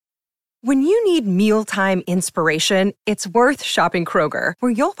When you need mealtime inspiration, it's worth shopping Kroger,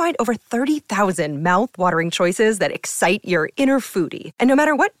 where you'll find over 30,000 mouth-watering choices that excite your inner foodie. And no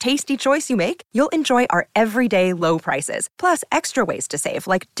matter what tasty choice you make, you'll enjoy our everyday low prices, plus extra ways to save,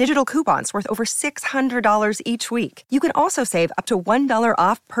 like digital coupons worth over $600 each week. You can also save up to $1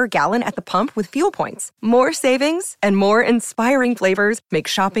 off per gallon at the pump with fuel points. More savings and more inspiring flavors make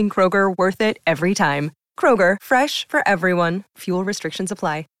shopping Kroger worth it every time. Kroger, fresh for everyone. Fuel restrictions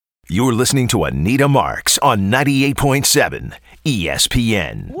apply. You're listening to Anita Marks on 98.7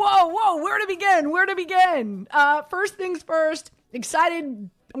 ESPN. Whoa, where to begin? First things first, excited.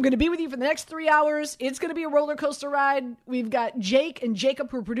 I'm going to be with you for the next 3 hours. It's going to be a roller coaster ride. We've got Jake and Jacob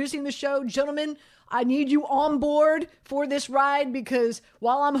who are producing the show. Gentlemen, I need you on board for this ride because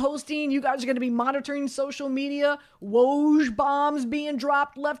while I'm hosting, you guys are going to be monitoring social media. Woj bombs being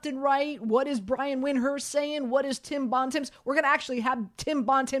dropped left and right. What is Brian Windhurst saying? What is Tim Bontemps? We're going to actually have Tim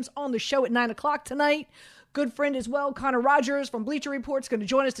Bontemps on the show at 9 o'clock tonight. Good friend as well, Connor Rogers from Bleacher Report, is going to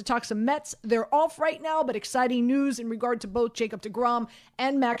join us to talk some Mets. They're off right now, but exciting news in regard to both Jacob deGrom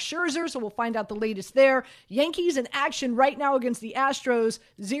and Max Scherzer, so we'll find out the latest there. Yankees in action right now against the Astros,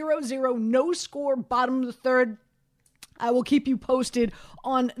 0-0, no score, bottom of the third. I will keep you posted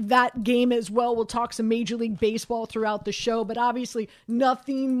on that game as well. We'll talk some Major League Baseball throughout the show, but obviously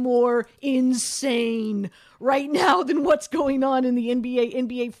nothing more insane right now than what's going on in the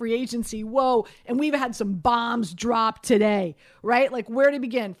NBA free agency. Whoa, and we've had some bombs drop today, right? Like, where to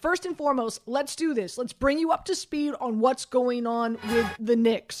begin? First and foremost, let's do this. Let's bring you up to speed on what's going on with the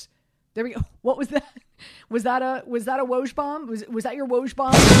Knicks. There we go. What was that? Was that a Woj bomb? Was that your Woj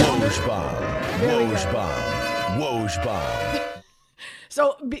bomb? Woj bomb. Woj bomb. Woj bomb.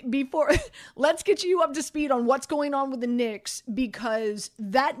 So before, let's get you up to speed on what's going on with the Knicks, because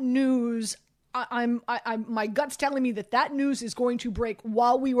that news, I'm my gut's telling me that news is going to break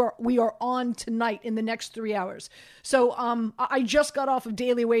while we are on tonight in the next 3 hours. So I just got off of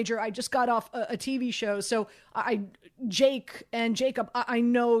Daily Wager. I just got off a TV show. So Jake and Jacob, I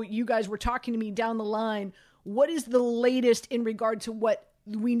know you guys were talking to me down the line. What is the latest in regard to what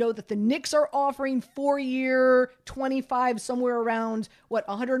we know that the Knicks are offering 4-year, 25, somewhere around,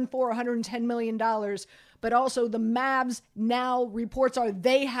 $104, $110 million. But also the Mavs now, reports are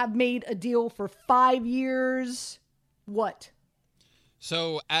they have made a deal for 5 years. What?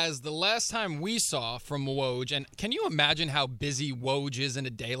 So as the last time we saw from Woj, and can you imagine how busy Woj is in a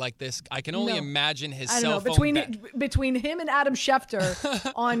day like this? I can only imagine his cell phone. Between him and Adam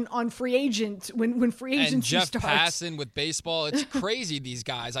Schefter on free agent, when free agency and Jeff starts. Passan with baseball, it's crazy, these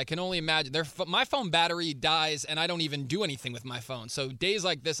guys. I can only imagine. My phone battery dies, and I don't even do anything with my phone. So days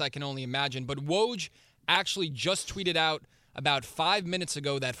like this, I can only imagine. But Woj actually just tweeted out about 5 minutes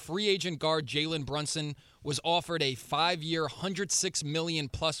ago that free agent guard Jalen Brunson was offered a 5-year, $106 million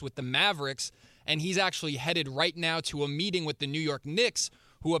plus with the Mavericks, and he's actually headed right now to a meeting with the New York Knicks,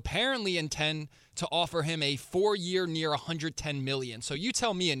 who apparently intend to offer him a 4-year, near $110 million. So you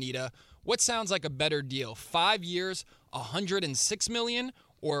tell me, Anita, what sounds like a better deal? 5 years, $106 million,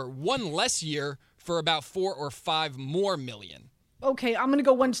 or one less year for about 4 or 5 more million? Okay, I'm going to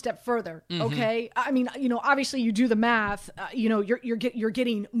go one step further, okay? I mean, obviously you do the math, you're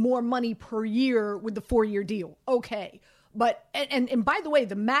getting more money per year with the 4-year deal, okay. But, and by the way,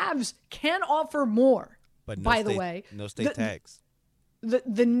 the Mavs can offer more, but no state tax.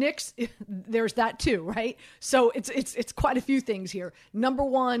 The Knicks, there's that too, right? So it's quite a few things here. Number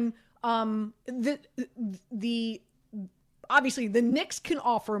one, obviously the Knicks can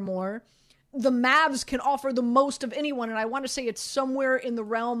offer more. The Mavs can offer the most of anyone, and I want to say it's somewhere in the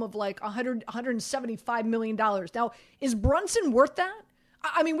realm of like $175 million. Now, is Brunson worth that?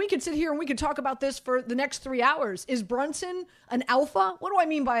 I mean, we could sit here and we could talk about this for the next 3 hours. Is Brunson an alpha? What do I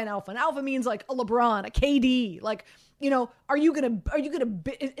mean by an alpha? An alpha means like a LeBron, a KD. Like,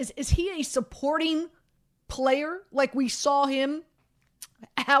 is he a supporting player like we saw him,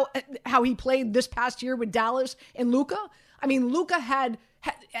 how he played this past year with Dallas and Luka? I mean, Luka had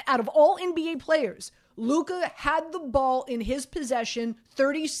out of all NBA players, Luka had the ball in his possession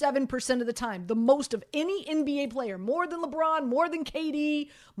 37% of the time, the most of any NBA player, more than LeBron, more than KD,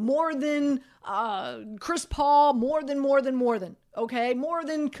 more than Chris Paul, more than, okay? More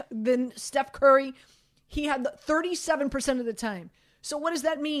than Steph Curry. He had 37% of the time. So what does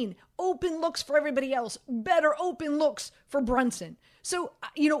that mean? Open looks for everybody else, better open looks for Brunson. So,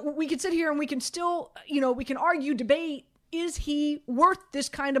 we can sit here and we can still, we can argue, debate, is he worth this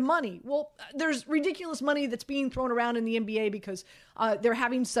kind of money? Well, there's ridiculous money that's being thrown around in the NBA because they're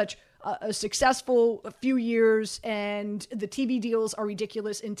having such a successful few years, and the TV deals are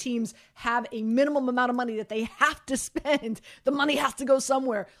ridiculous, and teams have a minimum amount of money that they have to spend. The money has to go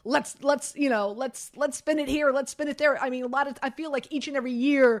somewhere. Let's spend it here. Let's spend it there. I mean, I feel like each and every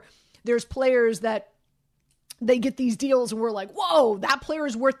year there's players that they get these deals and we're like, whoa, that player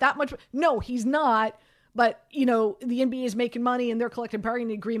is worth that much. No, he's not. But, the NBA is making money and their collective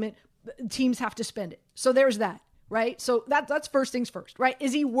bargaining agreement, teams have to spend it. So there's that, right? So that's first things first, right?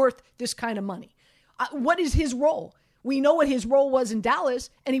 Is he worth this kind of money? What is his role? We know what his role was in Dallas,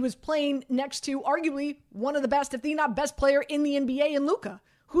 and he was playing next to arguably one of the best, if the not best player in the NBA in Luka.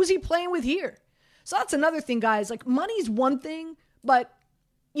 Who's he playing with here? So that's another thing, guys. Like, money's one thing, but,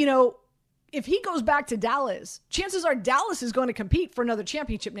 if he goes back to Dallas, chances are Dallas is going to compete for another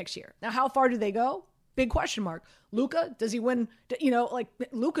championship next year. Now, how far do they go? Big question mark. Luka, does he win?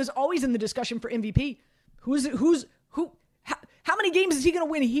 Luka's always in the discussion for MVP. How many games is he going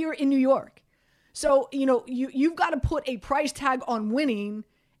to win here in New York? So, you've got to put a price tag on winning.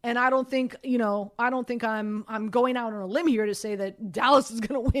 And I don't think I'm going out on a limb here to say that Dallas is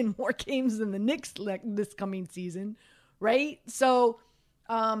going to win more games than the Knicks this coming season. Right. So,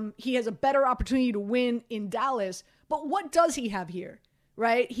 he has a better opportunity to win in Dallas, but what does he have here?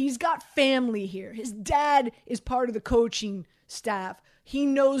 Right? He's got family here. His dad is part of the coaching staff. He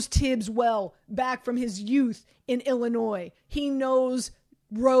knows Tibbs well back from his youth in Illinois. He knows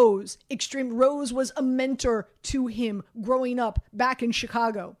Rose. Rose was a mentor to him growing up back in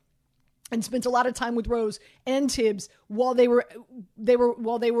Chicago, and spent a lot of time with Rose and Tibbs while they were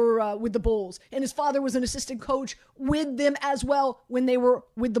with the Bulls. And his father was an assistant coach with them as well when they were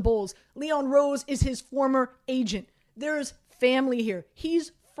with the Bulls. Leon Rose is his former agent. There's family here.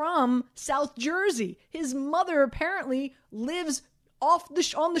 He's from South Jersey. His mother apparently lives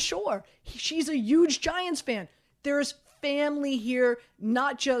on the shore. She's a huge Giants fan. There's family here,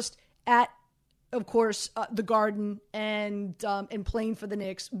 not just at, of course, the Garden and playing for the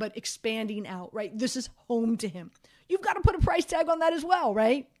Knicks, but expanding out, right? This is home to him. You've got to put a price tag on that as well,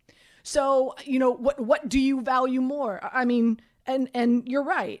 right? So, what do you value more? I mean, and you're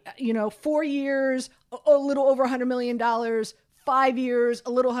right. 4 years, a little over $100 million, 5 years,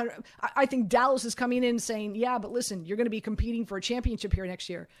 a little hundred. I think Dallas is coming in saying, yeah, but listen, you're going to be competing for a championship here next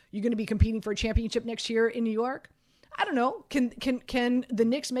year. You're going to be competing for a championship next year in New York. I don't know. Can the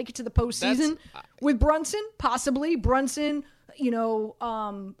Knicks make it to the postseason with Brunson? Possibly. Brunson,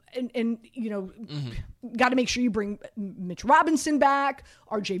 got to make sure you bring Mitch Robinson back.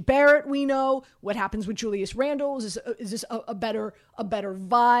 RJ Barrett, we know. What happens with Julius Randle? Is this a better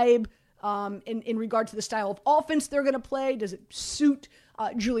vibe in regard to the style of offense they're going to play? Does it suit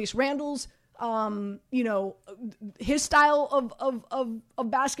Julius Randle's his style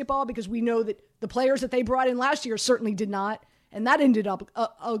of basketball? Because we know that the players that they brought in last year certainly did not, and that ended up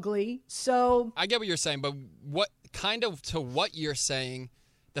ugly. So I get what you're saying, but what you're saying,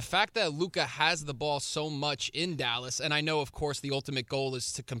 the fact that Luka has the ball so much in Dallas, and I know, of course, the ultimate goal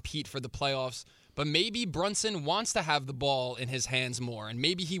is to compete for the playoffs, but maybe Brunson wants to have the ball in his hands more, and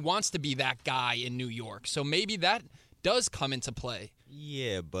maybe he wants to be that guy in New York. So maybe that does come into play.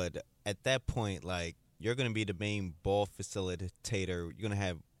 Yeah, but at that point, you're going to be the main ball facilitator. You're going to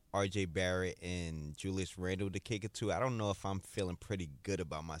have RJ Barrett and Julius Randle to kick it to. I don't know if I'm feeling pretty good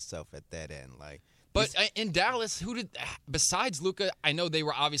about myself at that end. But in Dallas, besides Luka, I know they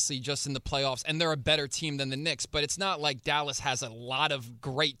were obviously just in the playoffs, and they're a better team than the Knicks, but it's not like Dallas has a lot of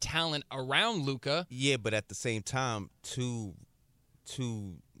great talent around Luka. Yeah, but at the same time, to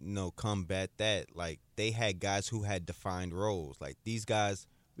combat that, they had guys who had defined roles. These guys,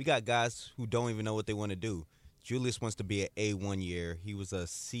 we got guys who don't even know what they want to do. Julius wants to be an A one year. He was a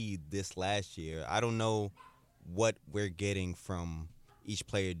C this last year. I don't know what we're getting from each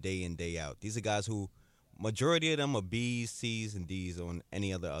player day in, day out. These are guys who, majority of them are B's, C's, and D's on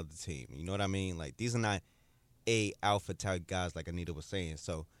any other team. You know what I mean? These are not A alpha type guys like Anita was saying.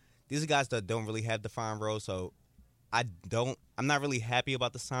 So these are guys that don't really have defined roles. So I'm not really happy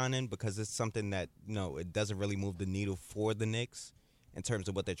about the signing because it's something that, it doesn't really move the needle for the Knicks in terms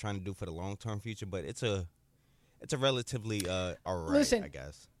of what they're trying to do for the long-term future. But it's a relatively all right, listen, I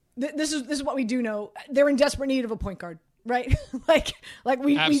guess. This is what we do know. They're in desperate need of a point guard, right?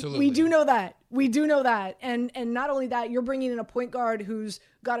 we do know that. We do know that. And not only that, you're bringing in a point guard who's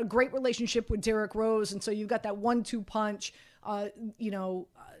got a great relationship with Derrick Rose, and so you've got that 1-2 punch.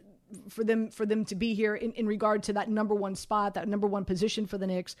 For them to be here in regard to that number one spot, that number one position for the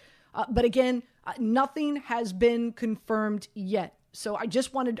Knicks. But again, nothing has been confirmed yet. So I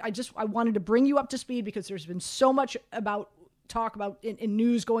wanted to bring you up to speed because there's been so much talk about in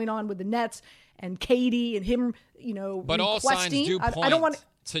news going on with the Nets and KD and him, But requesting. all signs do point I don't want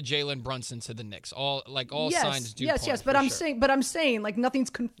to Jalen Brunson to the Knicks. All signs do yes, point. But I'm saying like nothing's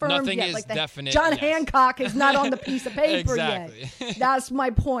confirmed Nothing yet. is like definite. John yes. Hancock is not on the piece of paper exactly. yet. That's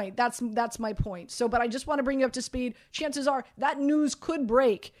my point. That's my point. So, but I just want to bring you up to speed. Chances are that news could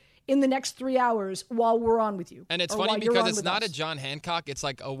break in the next 3 hours while we're on with you. And it's funny because it's not a John Hancock. It's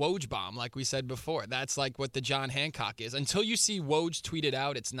like a Woj bomb, like we said before. That's like what the John Hancock is. Until you see Woj tweet it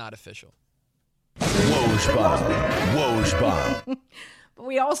out, it's not official. Woj bomb. Woj bomb. But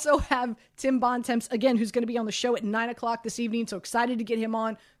we also have Tim Bontemps, again, who's going to be on the show at 9 o'clock this evening. So excited to get him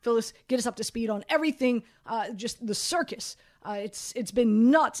on. Phyllis, get us up to speed on everything, just the circus. It's been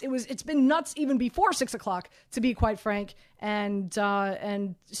nuts. It's been nuts even before 6 o'clock, to be quite frank. And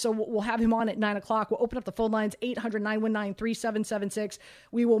so we'll have him on at 9 o'clock. We'll open up the phone lines, 800-919-3776.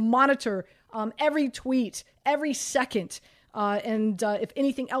 We will monitor every tweet, every second. And if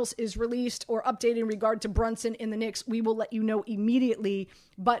anything else is released or updated in regard to Brunson in the Knicks, we will let you know immediately.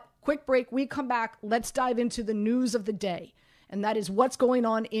 But quick break, we come back. Let's dive into the news of the day. And that is what's going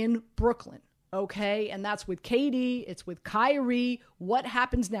on in Brooklyn. Okay, and that's with KD. It's with Kyrie. What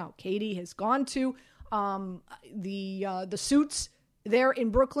happens now? KD has gone to the suits there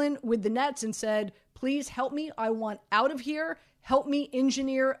in Brooklyn with the Nets and said, please help me. I want out of here. Help me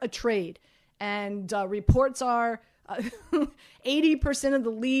engineer a trade. And reports are 80% of the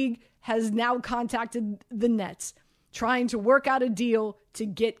league has now contacted the Nets trying to work out a deal to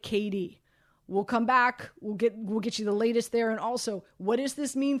get KD. We'll come back. We'll get you the latest there. And also, what does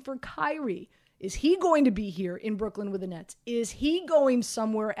this mean for Kyrie? Is he going to be here in Brooklyn with the Nets? Is he going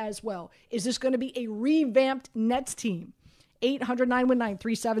somewhere as well? Is this going to be a revamped Nets team?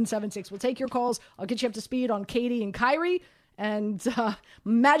 800-919-3776. We'll take your calls. I'll get you up to speed on KD and Kyrie and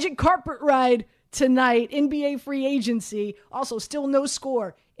magic carpet ride tonight, NBA free agency. Also, still no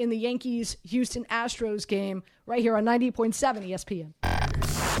score in the Yankees-Houston Astros game right here on 98.7 ESPN.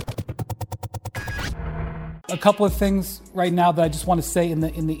 A couple of things right now that I just want to say in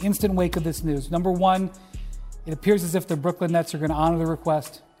the instant wake of this news. Number one, it appears as if the Brooklyn Nets are going to honor the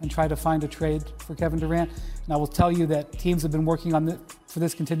request and try to find a trade for Kevin Durant. And I will tell you that teams have been working on for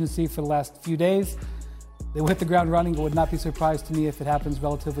this contingency for the last few days. They will hit the ground running. It would not be surprised to me if it happens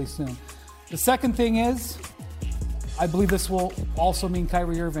relatively soon. The second thing is, I believe this will also mean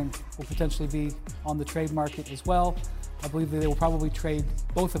Kyrie Irving will potentially be on the trade market as well. I believe that they will probably trade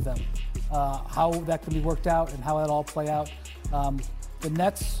both of them. How that can be worked out and how that all play out. The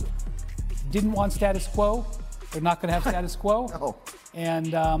Nets didn't want status quo. They're not going to have status quo. No.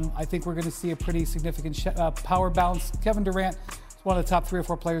 And I think we're going to see a pretty significant power balance. Kevin Durant is one of the top 3 or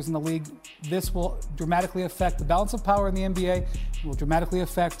 4 players in the league. This will dramatically affect the balance of power in the NBA. It will dramatically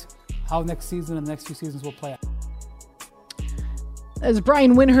affect how next season and the next few seasons will play out. As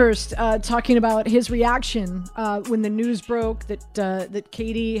Brian Windhurst talking about his reaction when the news broke that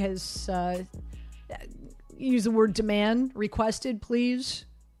KD has used the word demand, requested, please,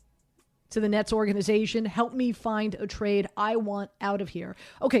 to the Nets organization, help me find a trade. I want out of here.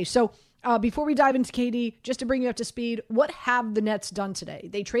 Okay, so before we dive into KD, just to bring you up to speed, what have the Nets done today?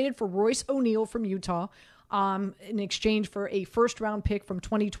 They traded for Royce O'Neal from Utah in exchange for a first-round pick from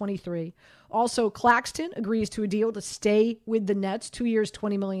 2023. Also, Claxton agrees to a deal to stay with the Nets, 2 years,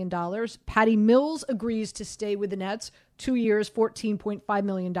 $20 million. Patty Mills agrees to stay with the Nets, 2 years, $14.5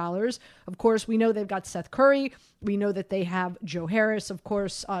 million. Of course, we know they've got Seth Curry. We know that they have Joe Harris, of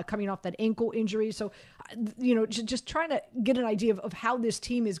course, coming off that ankle injury. So, just trying to get an idea of how this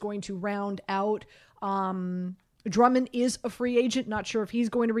team is going to round out. Drummond is a free agent. Not sure if he's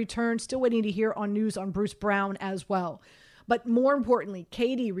going to return. Still waiting to hear on news on Bruce Brown as well. But more importantly,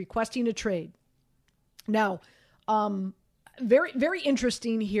 KD requesting a trade. Now, very, very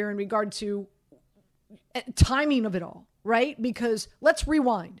interesting here in regard to timing of it all, right? Because let's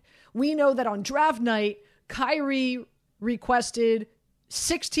rewind. We know that on draft night, Kyrie requested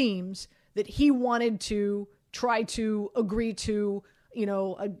 6 teams that he wanted to try to agree to,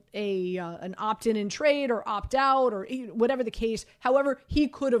 an opt-in and trade or opt out or whatever the case. However, he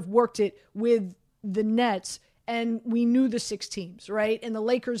could have worked it with the Nets, and we knew the 6 teams, right? And the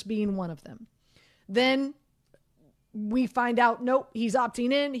Lakers being one of them. Then we find out, nope, he's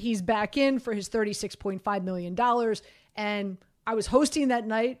opting in. He's back in for his $36.5 million. And I was hosting that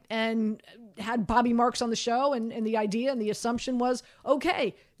night and had Bobby Marks on the show, and the idea and the assumption was,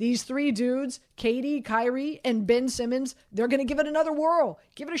 okay, these 3 dudes, KD, Kyrie, and Ben Simmons, they're going to give it another whirl.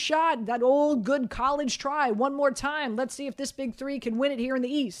 Give it a shot. That old good college try one more time. Let's see if this big 3 can win it here in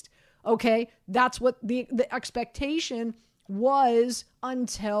the East. Okay, that's what the expectation was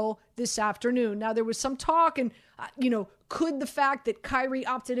until this afternoon. Now, there was some talk and, could the fact that Kyrie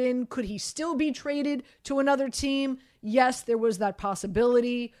opted in, could he still be traded to another team? Yes, there was that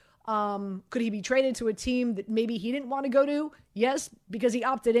possibility. Could he be traded to a team that maybe he didn't want to go to? Yes, because he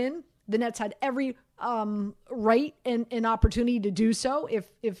opted in. The Nets had every right and opportunity to do so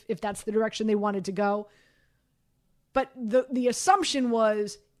if that's the direction they wanted to go. But the assumption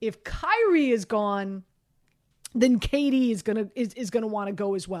was if Kyrie is gone, then KD is gonna want to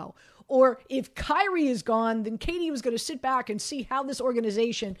go as well. Or if Kyrie is gone, then KD was going to sit back and see how this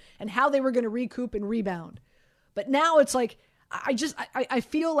organization and how they were going to recoup and rebound. But now it's like I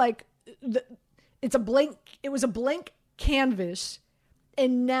feel like it was a blank canvas,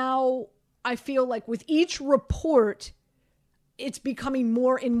 and now I feel like with each report, it's becoming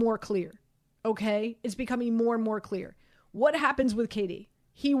more and more clear. Okay? It's becoming more and more clear. What happens with KD?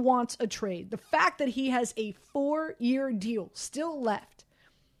 He wants a trade. The fact that he has a 4-year deal still left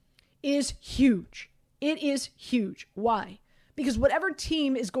is huge. It is huge. Why? Because whatever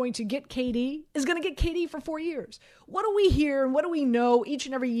team is going to get KD is going to get KD for 4 years. What do we hear and what do we know each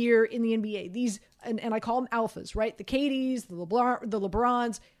and every year in the NBA? These, and I call them alphas, right? The KDs, the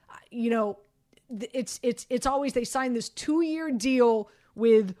LeBrons, it's always they sign this 2-year deal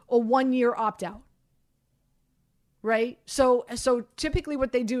with a 1-year opt-out. Right? So typically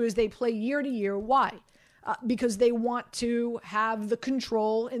what they do is they play year to year. Why? Because they want to have the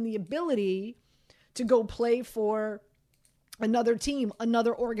control and the ability to go play for another team,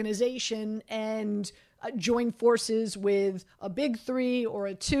 another organization, and join forces with a big 3 or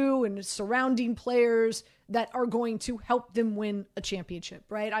a 2 and surrounding players that are going to help them win a championship,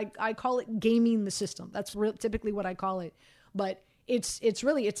 right? I call it gaming the system. That's typically what I call it. But it's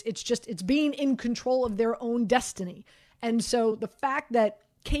being in control of their own destiny. And so the fact that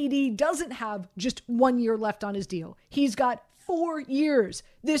KD doesn't have just 1 year left on his deal, he's got 4 years.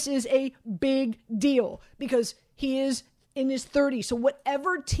 This is a big deal because he is in his 30s. So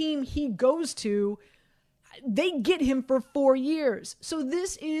whatever team he goes to, they get him for 4 years. So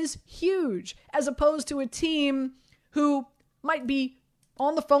this is huge, as opposed to a team who might be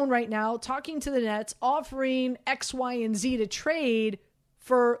on the phone right now talking to the Nets, offering X, Y, and Z to trade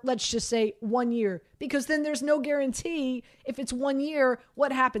for, let's just say, 1 year, because then there's no guarantee if it's 1 year,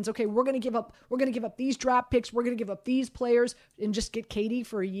 what happens? Okay, we're going to give up these draft picks. We're going to give up these players and just get KD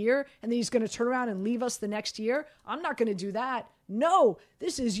for a year. And then he's going to turn around and leave us the next year. I'm not going to do that. No,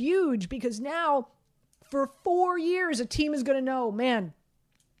 this is huge because now for 4 years, a team is going to know, man,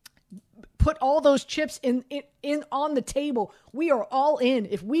 put all those chips in on the table. We are all in.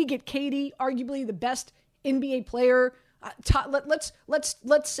 If we get KD, arguably the best NBA player,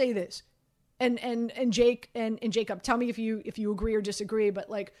 let's say this, and Jake and Jacob, tell me if you agree or disagree.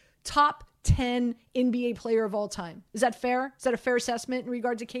 But like top 10 NBA player of all time, is that fair? Is that a fair assessment in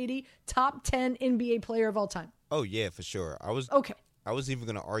regard to KD? Top 10 NBA player of all time. Oh yeah, for sure. I was even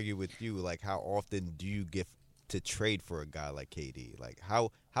gonna argue with you, like how often do you get to trade for a guy like KD? Like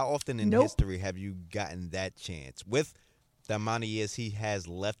how often in history have you gotten that chance? With the amount of years he has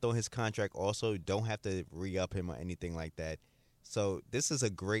left on his contract, also don't have to re-up him or anything like that. So this is a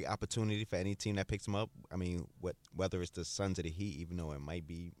great opportunity for any team that picks him up. I mean, whether it's the Suns or the Heat, even though it might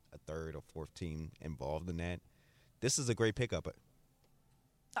be a third or fourth team involved in that, this is a great pickup.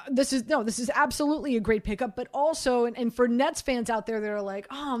 This is absolutely a great pickup, but also, and for Nets fans out there that are like,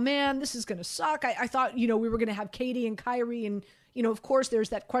 oh man, this is going to suck. I thought, we were going to have KD and Kyrie, and, of course there's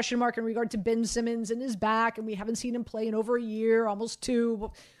that question mark in regard to Ben Simmons and his back, and we haven't seen him play in over a year, almost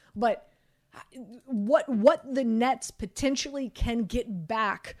 2. But what the Nets potentially can get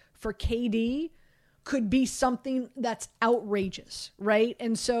back for KD could be something that's outrageous, right?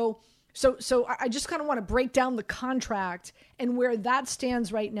 And so I just kind of want to break down the contract and where that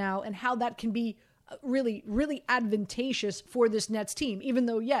stands right now and how that can be really, really advantageous for this Nets team. Even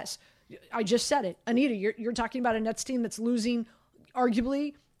though, yes, I just said it. Anita, you're talking about a Nets team that's losing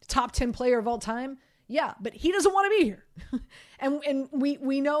arguably top 10 player of all time. Yeah, but he doesn't want to be here. and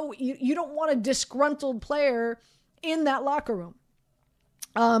we know you don't want a disgruntled player in that locker room.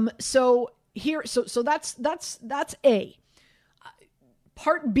 So that's A.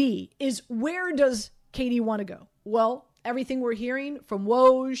 Part B is, where does KD want to go? Well, everything we're hearing from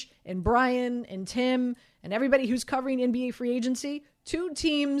Woj and Brian and Tim and everybody who's covering NBA free agency, 2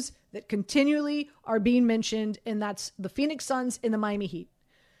 teams that continually are being mentioned, and that's the Phoenix Suns and the Miami Heat.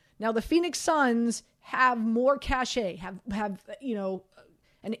 Now, the Phoenix Suns have more cachet, have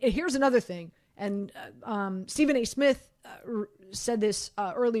and here's another thing. And Stephen A. Smith said this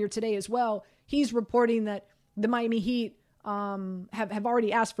earlier today as well. He's reporting that the Miami Heat have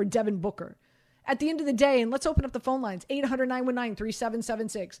already asked for Devin Booker. at the end of the day, and let's open up the phone lines,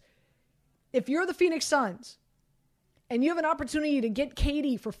 800-919-3776. If you're the Phoenix Suns and you have an opportunity to get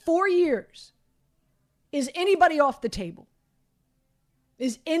KD for 4 years, is anybody off the table?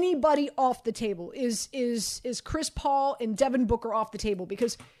 Is anybody off the table? Is Chris Paul and Devin Booker off the table?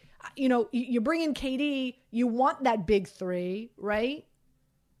 Because, you bring in KD, you want that big three, right?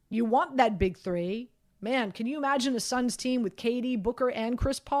 You want that big three. Man, can you imagine a Suns team with KD, Booker, and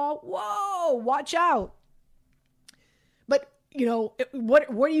Chris Paul? Whoa, watch out. But, what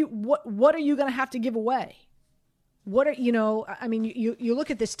are you going to have to give away? You look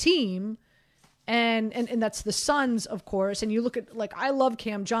at this team, and that's the Suns, of course, and you look at, I love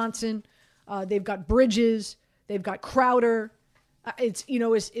Cam Johnson. They've got Bridges. They've got Crowder.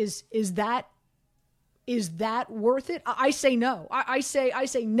 Is that worth it? I say no. I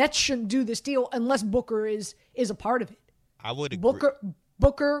say Nets shouldn't do this deal unless Booker is a part of it. I would agree.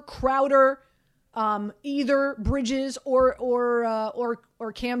 Booker, Crowder, either Bridges or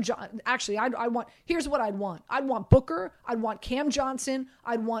Cam Johnson. Actually, here's what I'd want. I'd want Booker. I'd want Cam Johnson.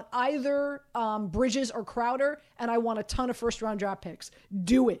 I'd want either Bridges or Crowder, and I want a ton of first-round draft picks.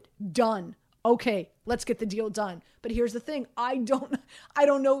 Do it. Done. Okay, let's get the deal done. But here's the thing. I don't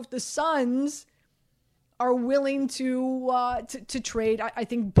know if the Suns are willing to trade. I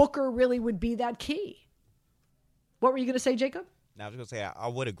think Booker really would be that key. What were you going to say, Jacob? Now, I was going to say, I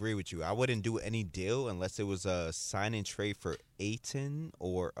would agree with you. I wouldn't do any deal unless it was a sign and trade for Ayton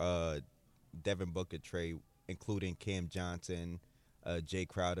or a Devin Booker trade, including Cam Johnson, Jay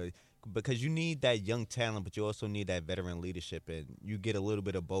Crowder, because you need that young talent, but you also need that veteran leadership, and you get a little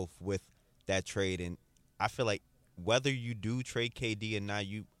bit of both with that trade. And I feel like whether you do trade KD or not,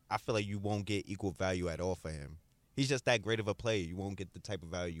 I feel like you won't get equal value at all for him. He's just that great of a player. You won't get the type of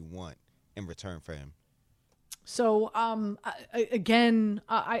value you want in return for him. So, again,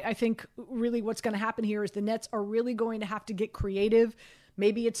 I think really what's going to happen here is the Nets are really going to have to get creative.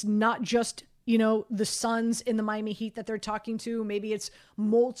 Maybe it's not just, the Suns in the Miami Heat that they're talking to. Maybe it's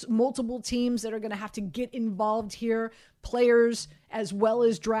multiple teams that are going to have to get involved here, players as well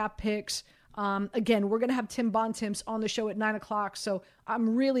as draft picks. Again, we're going to have Tim Bontemps on the show at 9:00. So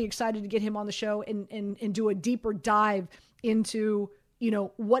I'm really excited to get him on the show and do a deeper dive into,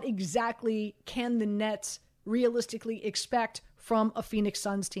 what exactly can the Nets realistically expect from a Phoenix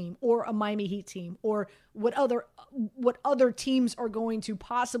Suns team or a Miami Heat team, or what other teams are going to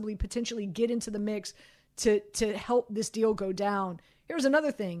possibly potentially get into the mix to help this deal go down. Here's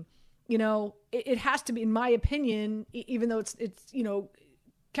another thing, it has to be, in my opinion, even though it's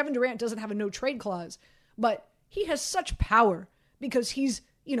Kevin Durant doesn't have a no trade clause, but he has such power because he's,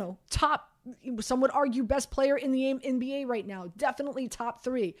 top, some would argue best player in the NBA right now, definitely top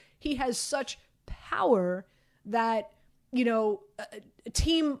 3. He has such power that, a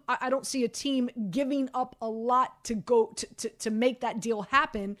team, I don't see a team giving up a lot to go to make that deal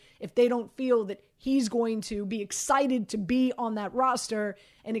happen if they don't feel that he's going to be excited to be on that roster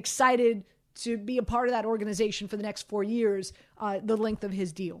and excited to be a part of that organization for the next 4 years, the length of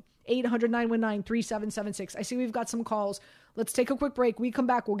his deal. 800-919-3776. I see we've got some calls. Let's take a quick break. We come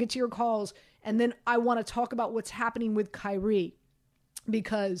back, we'll get to your calls, and then I want to talk about what's happening with Kyrie,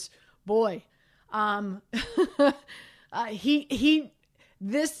 because, boy,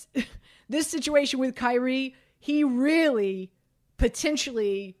 this situation with Kyrie, he really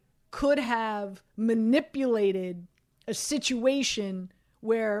potentially could have manipulated a situation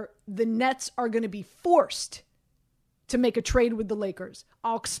where the Nets are going to be forced to make a trade with the Lakers.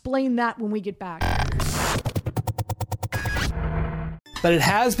 I'll explain that when we get back. But it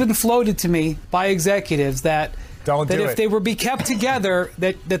has been floated to me by executives that if they were be kept together,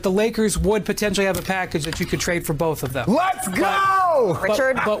 that the Lakers would potentially have a package that you could trade for both of them. Let's go,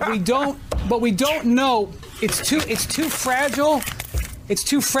 Richard. But we don't know. It's too fragile. It's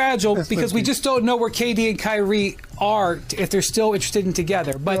too fragile because we just don't know where KD and Kyrie are if they're still interested in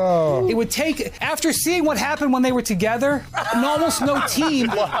together. But it would take, after seeing what happened when they were together, almost no team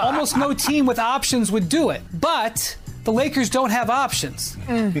with options would do it. But the Lakers don't have options.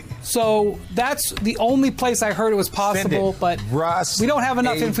 So that's the only place I heard it was possible. But Russ, we don't have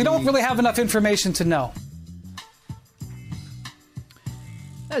enough. We don't really have enough information to know.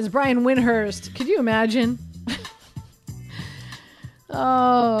 That's Brian Windhurst. Could you imagine?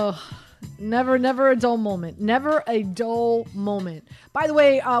 Oh, never a dull moment. Never a dull moment. By the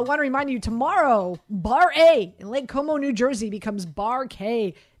way, I want to remind you, tomorrow, Bar A in Lake Como, New Jersey becomes Bar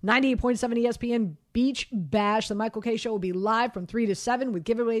K. 98.7 ESPN Beach Bash. The Michael K. Show will be live from 3 to 7 with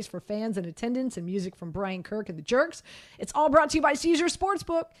giveaways for fans and attendance and music from Brian Kirk and the Jerks. It's all brought to you by Caesar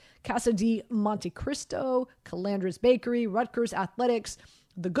Sportsbook, Casa di Monte Cristo, Calandra's Bakery, Rutgers Athletics,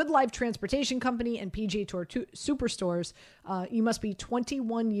 the Good Life Transportation Company and PGA Tour Superstores, you must be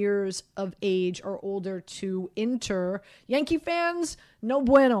 21 years of age or older to enter. Yankee fans, no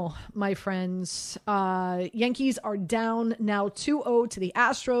bueno, my friends. Yankees are down now 2-0 to the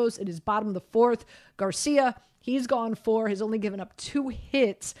Astros. It is bottom of the fourth. Garcia, he's gone 4, has only given up 2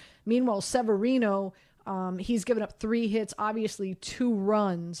 hits. Meanwhile, Severino, he's given up 3 hits, obviously 2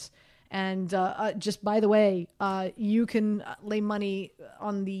 runs. And just by the way, you can lay money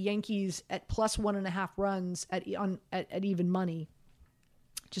on the Yankees at plus 1.5 runs at even money.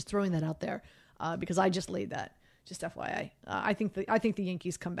 Just throwing that out there because I just laid that. Just FYI, I think the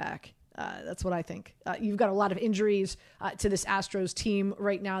Yankees come back. That's what I think. You've got a lot of injuries to this Astros team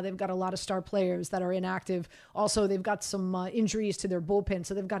right now. They've got a lot of star players that are inactive. Also, they've got some injuries to their bullpen,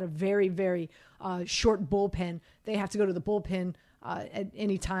 so they've got a very, very short bullpen. They have to go to the bullpen at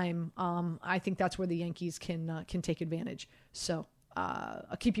any time. I think that's where the Yankees can take advantage. So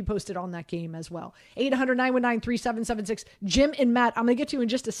I'll keep you posted on that game as well. 800-919-3776. Jim and Matt, I'm going to get to you in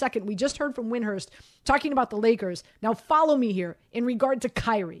just a second. We just heard from Windhurst talking about the Lakers. Now follow me here in regard to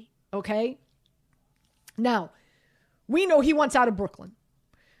Kyrie, okay? Now, we know he wants out of Brooklyn.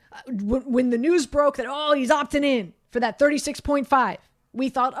 When the news broke that, he's opting in for that 36.5, we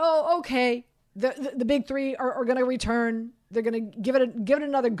thought, okay, the big three are going to return. They're going to give it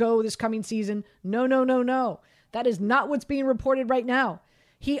another go this coming season. No. That is not what's being reported right now.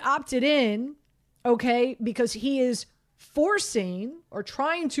 He opted in, okay, because he is forcing or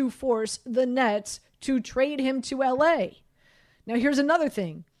trying to force the Nets to trade him to LA. Now, here's another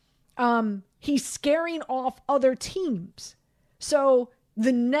thing. He's scaring off other teams. So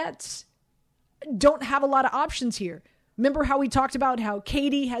the Nets don't have a lot of options here. Remember how we talked about how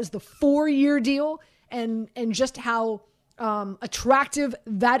KD has the 4-year deal and just how attractive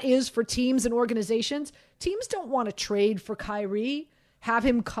that is for teams and organizations? Teams don't want to trade for Kyrie, have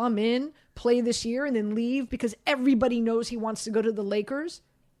him come in, play this year, and then leave because everybody knows he wants to go to the Lakers.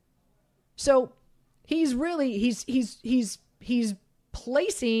 So he's really, he's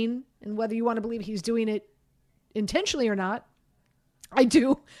placing, and whether you want to believe he's doing it intentionally or not, I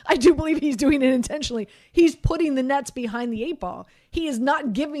do believe he's doing it intentionally. He's putting the Nets behind the 8 ball. He is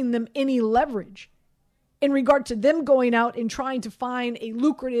not giving them any leverage in regard to them going out and trying to find a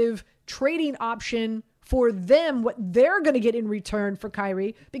lucrative trading option for them, what they're going to get in return for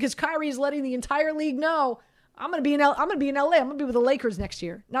Kyrie, because Kyrie is letting the entire league know, I'm going to be in LA. I'm going to be with the Lakers next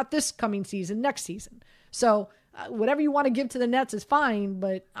year, not this coming season, next season. So whatever you want to give to the Nets is fine,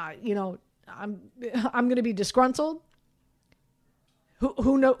 but I'm going to be disgruntled.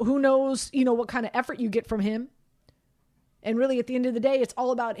 Who knows, what kind of effort you get from him. And really at the end of the day, it's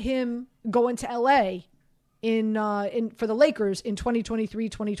all about him going to LA for the Lakers in 2023,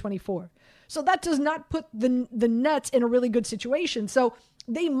 2024. So that does not put the Nets in a really good situation. So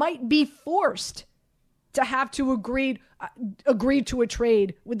they might be forced to have to agree to a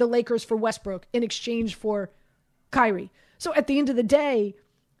trade with the Lakers for Westbrook in exchange for Kyrie. So at the end of the day,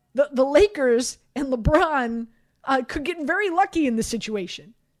 the Lakers and LeBron could get very lucky in this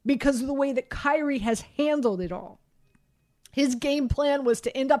situation because of the way that Kyrie has handled it all. His game plan was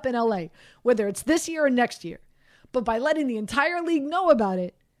to end up in LA, whether it's this year or next year. But by letting the entire league know about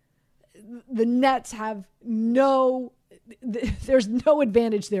it, the Nets have there's no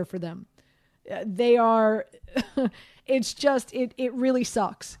advantage there for them. They are, it's just, it really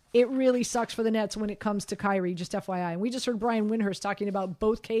sucks. It really sucks for the Nets when it comes to Kyrie, just FYI. And we just heard Brian Windhurst talking about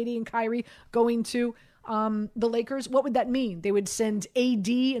both KD and Kyrie going to the Lakers. What would that mean? They would send AD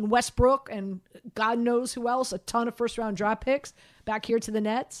and Westbrook and God knows who else, a ton of first-round draft picks back here to the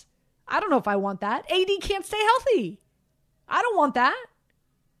Nets. I don't know if I want that. AD can't stay healthy. I don't want that.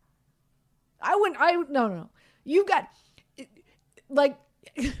 No. You've got,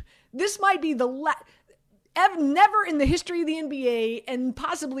 this might be never in the history of the NBA and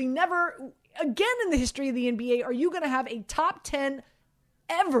possibly never again in the history of the NBA are you going to have a top 10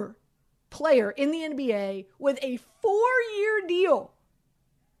 ever player in the NBA with a 4-year deal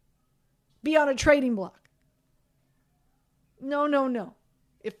be on a trading block. No.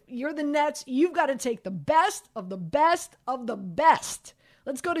 If you're the Nets, you've got to take the best of the best of the best.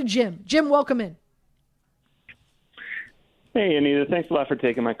 Let's go to Jim. Jim, welcome in. Hey, Anita. Thanks a lot for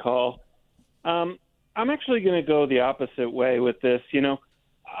taking my call. I'm actually going to go the opposite way with this.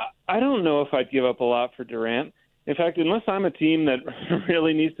 I don't know if I'd give up a lot for Durant. In fact, unless I'm a team that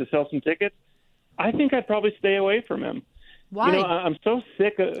really needs to sell some tickets, I think I'd probably stay away from him. Why? I'm so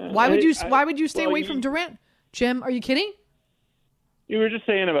sick of. Why would you stay away from Durant? Jim, are you kidding? You were just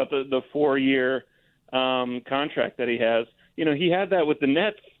saying about the 4-year contract that he has. He had that with the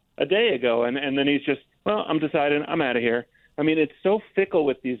Nets a day ago, and then he's just, I'm deciding I'm out of here. I mean, it's so fickle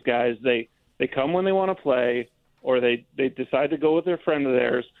with these guys. They come when they want to play, or they decide to go with their friend of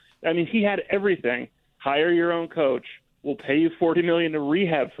theirs. I mean, he had everything. Hire your own coach. We'll pay you $40 million to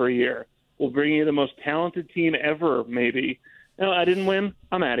rehab for a year. We'll bring you the most talented team ever, maybe. No, I didn't win.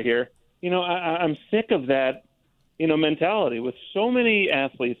 I'm out of here. I'm sick of that, mentality with so many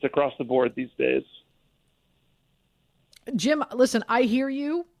athletes across the board these days. Jim, listen, I hear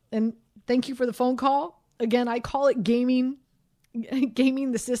you, and thank you for the phone call. Again, I call it gaming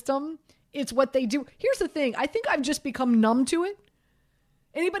the system. It's what they do. Here's the thing. I think I've just become numb to it.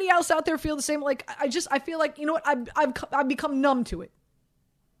 Anybody else out there feel the same? Like, I feel like, you know what? I've become numb to it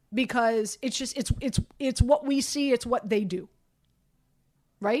because it's just, it's what we see. It's what they do.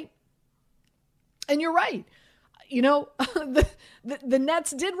 Right. And you're right. The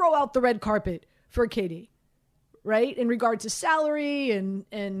Nets did roll out the red carpet for KD, right? In regard to salary and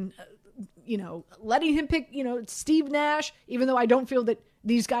letting him pick, Steve Nash, even though I don't feel that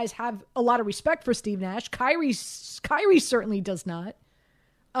these guys have a lot of respect for Steve Nash. Kyrie certainly does not.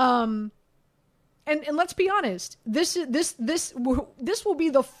 And let's be honest, this will be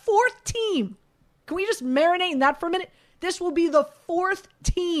the fourth team. Can we just marinate in that for a minute? This will be the fourth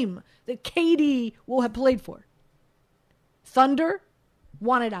team that KD will have played for. Thunder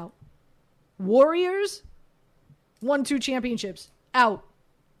wanted out. Warriors won 2 championships, out.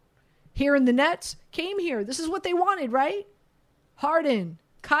 Here in the Nets, came here. This is what they wanted, right? Harden,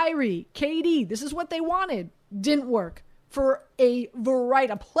 Kyrie, KD, this is what they wanted. Didn't work for a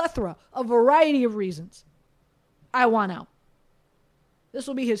plethora of reasons. I want out. This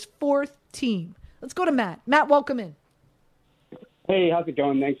will be his fourth team. Let's go to Matt. Matt, welcome in. Hey, how's it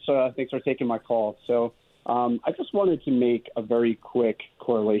going? Thanks for taking my call. So I just wanted to make a very quick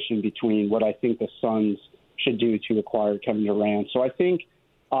correlation between what I think the Suns should do to acquire Kevin Durant. So I think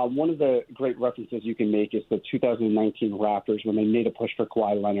one of the great references you can make is the 2019 Raptors when they made a push for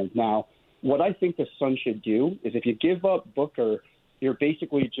Kawhi Leonard. Now, what I think the Suns should do is if you give up Booker, you're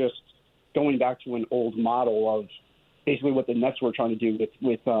basically just going back to an old model of basically what the Nets were trying to do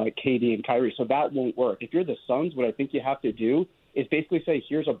with KD and Kyrie. So that won't work. If you're the Suns, what I think you have to do is basically say,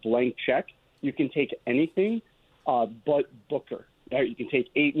 here's a blank check. You can take anything but Booker. You can take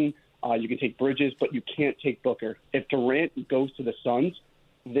Ayton, you can take Bridges, but you can't take Booker. If Durant goes to the Suns,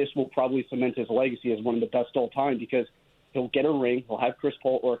 this will probably cement his legacy as one of the best all time because he'll get a ring, he'll have Chris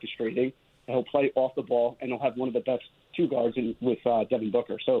Paul orchestrating, and he'll play off the ball, and he'll have one of the best two guards with Devin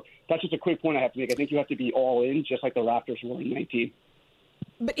Booker. So that's just a quick point I have to make. I think you have to be all in, just like the Raptors were in 19.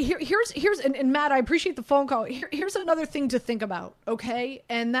 But here's and Matt, I appreciate the phone call. Here's another thing to think about, okay?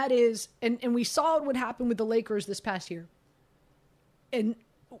 And that is, and we saw what happened with the Lakers this past year. And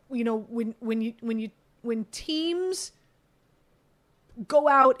when teams go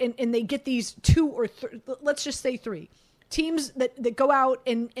out and they get these 2 or 3, let's just say 3 teams that go out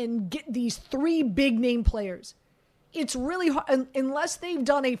and get these 3 big name players, it's really hard unless they've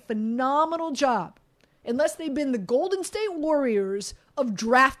done a phenomenal job. Unless they've been the Golden State Warriors of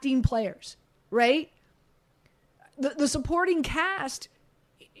drafting players, right? The supporting cast,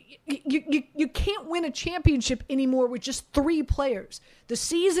 you can't win a championship anymore with just 3 players. The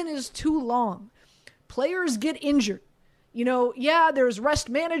season is too long. Players get injured. There's rest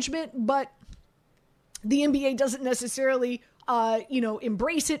management, but the NBA doesn't necessarily,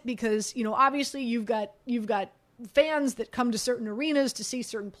 embrace it because, obviously you've got fans that come to certain arenas to see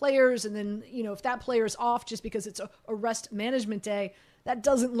certain players. And then, if that player is off just because it's a rest management day, that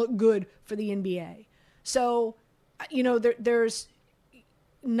doesn't look good for the NBA. So, there's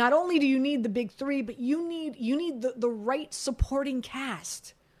not only do you need the big 3, but you need the right supporting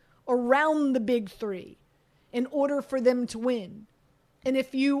cast around the big 3 in order for them to win. And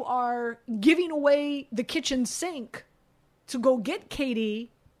if you are giving away the kitchen sink to go get KD,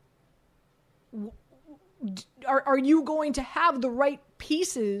 are you going to have the right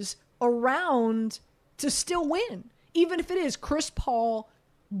pieces around to still win? Even if it is Chris Paul,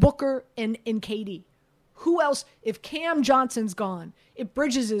 Booker, and KD. Who else? If Cam Johnson's gone, if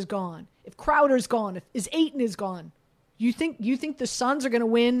Bridges is gone, if Crowder's gone, if Ayton is gone, you think the Suns are going to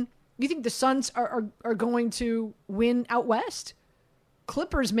win? You think the Suns are going to win out west?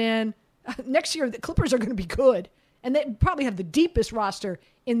 Clippers, man, next year the Clippers are going to be good. And they probably have the deepest roster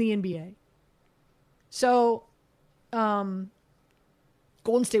in the NBA. So, Golden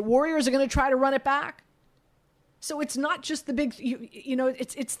State Warriors are going to try to run it back. So it's not just the big,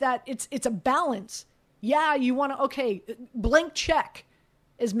 it's a balance. Yeah, you want to, blank check,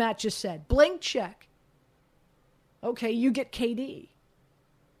 as Matt just said, blank check. Okay, you get KD,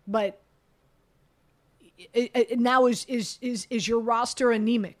 but now is your roster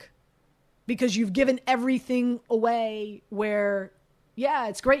anemic? because you've given everything away where, yeah,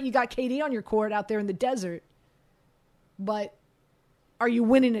 it's great you got KD on your court out there in the desert, but are you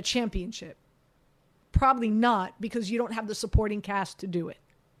winning a championship? Probably not, because you don't have the supporting cast to do it.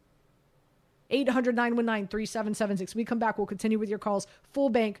 800-919-3776. We come back, we'll continue with your calls. Full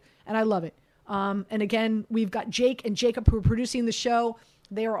bank, and I love it. And again, we've got Jake and Jacob who are producing the show.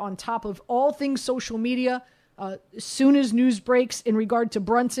 They are on top of all things social media. As soon as news breaks in regard to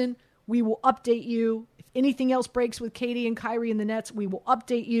Brunson, we will update you. If anything else breaks with Katie and Kyrie and the Nets, we will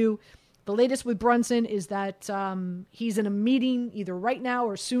update you. The latest with Brunson is that he's in a meeting either right now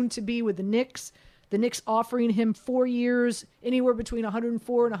or soon to be with the Knicks. The Knicks offering him 4 years, anywhere between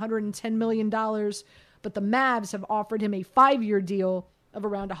 $104 and $110 million. But the Mavs have offered him a 5-year deal of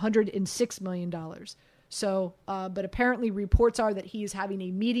around $106 million. So, but apparently reports are that he is having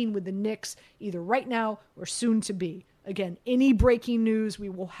a meeting with the Knicks either right now or soon to be. Again, any breaking news we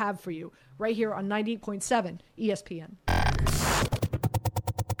will have for you right here on 98.7 ESPN.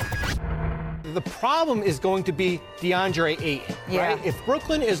 The problem is going to be DeAndre Ayton, right? If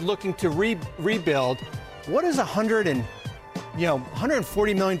Brooklyn is looking to rebuild, what is $140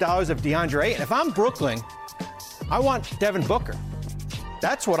 million of DeAndre Ayton? If I'm Brooklyn, I want Devin Booker.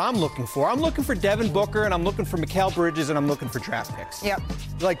 That's what I'm looking for. I'm looking for Devin Booker, and I'm looking for Mikal Bridges, and I'm looking for draft picks. Yep.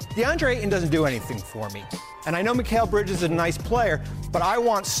 Like, DeAndre Ayton doesn't do anything for me. And I know Mikal Bridges is a nice player, but I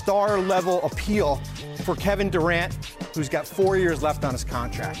want star-level appeal for Kevin Durant, who's got 4 years left on his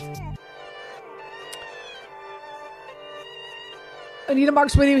contract. Anita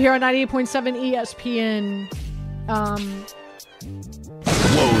Marks with you here on 98.7 ESPN.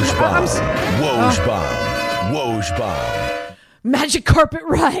 Woj bomb. Magic carpet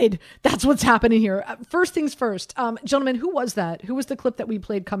ride. That's what's happening here. First things first. Gentlemen, who was that? Who was the clip that we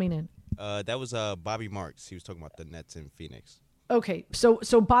played coming in? That was Bobby Marks. He was talking about the Nets in Phoenix. Okay, so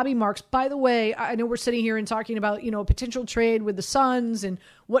Bobby Marks. By the way, I know we're sitting here and talking about, a potential trade with the Suns and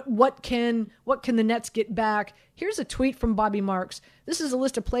what can the Nets get back. Here's a tweet from Bobby Marks. This is a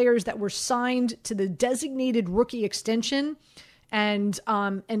list of players that were signed to the designated rookie extension and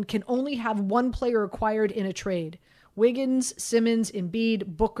can only have one player acquired in a trade. Wiggins, Simmons,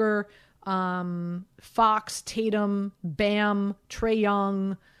 Embiid, Booker, Fox, Tatum, Bam, Trae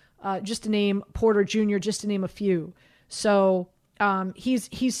Young, just to name Porter Jr., just to name a few. So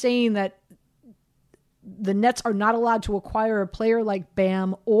he's saying that the Nets are not allowed to acquire a player like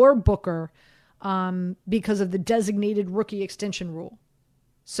Bam or Booker because of the designated rookie extension rule.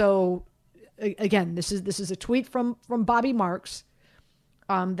 So again, this is a tweet from Bobby Marks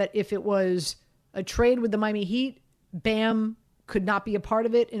that if it was a trade with the Miami Heat, Bam could not be a part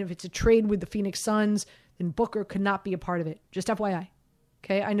of it. And if it's a trade with the Phoenix Suns, then Booker could not be a part of it. Just FYI.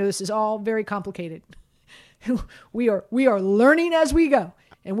 Okay. I know this is all very complicated. We are learning as we go,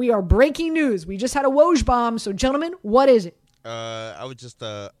 and we are breaking news. We just had a Woj bomb. So gentlemen, what is it? I would just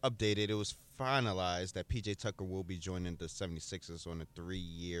update it. It was finalized that PJ Tucker will be joining the 76ers on a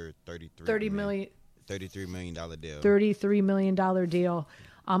 3-year, $33 million deal. $33 million deal.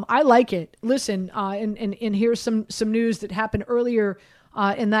 I like it. Listen, and here's some news that happened earlier,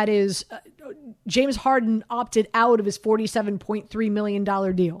 and that is James Harden opted out of his $47.3 million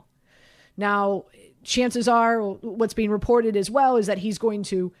deal. Now, chances are, what's being reported as well is that he's going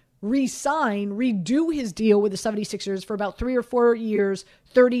to redo his deal with the 76ers for about 3 or 4 years,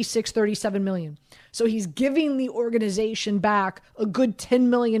 $37 million. So he's giving the organization back a good $10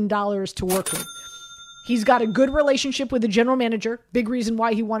 million to work with. He's got a good relationship with the general manager. Big reason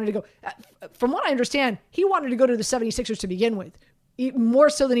why he wanted to go. From what I understand, he wanted to go to the 76ers to begin with,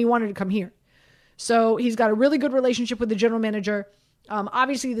 more so than he wanted to come here. So he's got a really good relationship with the general manager.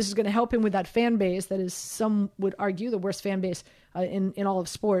 Obviously, this is going to help him with that fan base that is, some would argue, the worst fan base in all of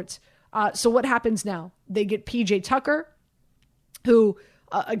sports. So what happens now? They get PJ Tucker, who,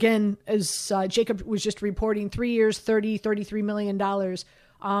 again, as Jacob was just reporting, 3 years, $33 million.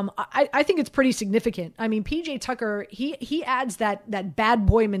 I think it's pretty significant. I mean, PJ Tucker, he adds that bad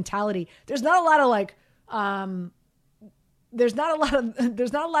boy mentality. There's not a lot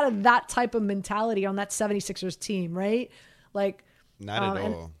of that type of mentality on that 76ers team, right? Like, not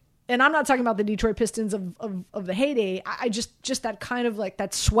at all. And I'm not talking about the Detroit Pistons of the heyday. I just that kind of like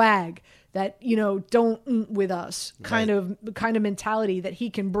that swag that, don't with us kind of mentality that he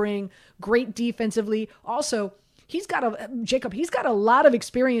can bring. Great defensively. Also, he's got a lot of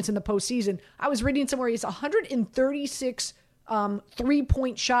experience in the postseason. I was reading somewhere he's 136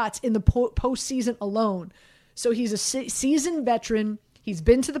 3-point shots in the postseason alone. So he's a seasoned veteran. He's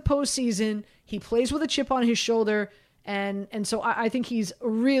been to the postseason. He plays with a chip on his shoulder. And so I think he's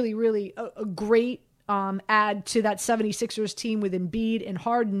really, really a great add to that 76ers team with Embiid and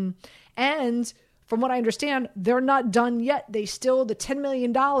Harden. And from what I understand, they're not done yet. The $10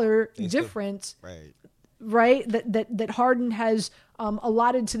 million difference, right? That Harden has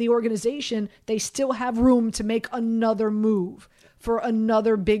allotted to the organization. They still have room to make another move for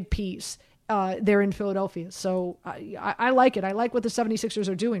another big piece there in Philadelphia. So I like it. I like what the 76ers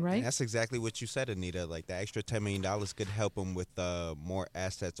are doing, right? And that's exactly what you said, Anita. Like, the extra $10 million could help them with more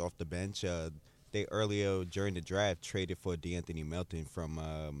assets off the bench. They earlier during the draft traded for DeAnthony Melton from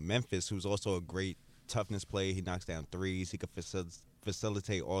Memphis, who's also a great toughness player. He knocks down threes. He could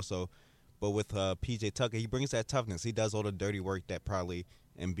facilitate also. But with P.J. Tucker, he brings that toughness. He does all the dirty work that probably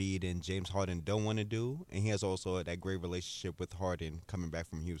Embiid and James Harden don't want to do. And he has also that great relationship with Harden coming back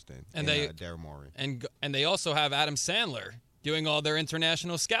from Houston and Daryl Morey. And they also have Adam Sandler doing all their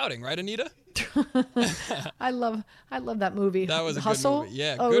international scouting, right, Anita? I love that movie. That was a Hustle. good movie.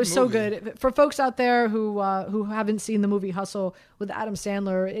 Yeah, it was so good. For folks out there who haven't seen the movie Hustle with Adam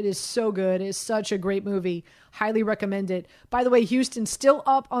Sandler, it is so good. It is such a great movie. Highly recommend it. By the way, Houston still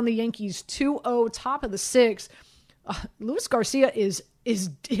up on the Yankees 2-0, top of the sixth. Luis Garcia is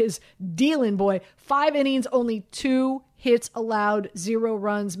dealing, boy. 5 innings, only 2 hits allowed, 0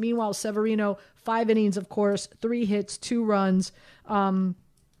 runs. Meanwhile, Severino, 5 innings, of course, 3 hits, 2 runs.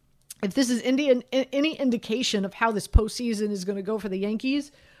 If this is any indication of how this postseason is going to go for the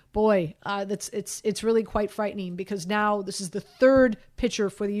Yankees, boy, it's really quite frightening, because now this is the third pitcher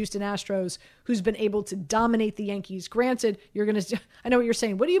for the Houston Astros who's been able to dominate the Yankees. Granted, I know what you're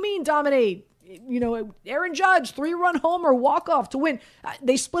saying. What do you mean dominate? Aaron Judge, 3-run homer, walk-off to win.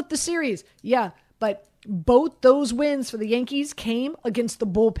 They split the series. Yeah, but both those wins for the Yankees came against the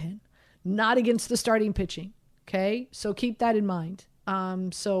bullpen, not against the starting pitching. Okay, so keep that in mind.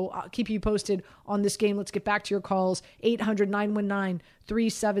 So I'll keep you posted on this game. Let's get back to your calls.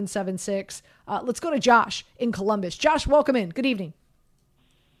 800-919-3776. Let's go to Josh in Columbus. Josh, welcome in. Good evening.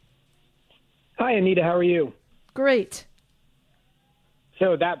 Hi, Anita. How are you? Great.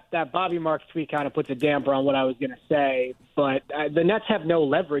 So that Bobby Marks tweet kind of puts a damper on what I was going to say, but the Nets have no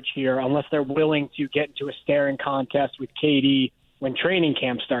leverage here unless they're willing to get into a staring contest with KD when training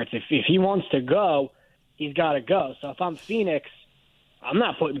camp starts. If he wants to go, he's got to go. So if I'm Phoenix, I'm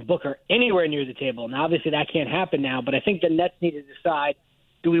not putting Booker anywhere near the table. Now, obviously, that can't happen now, but I think the Nets need to decide,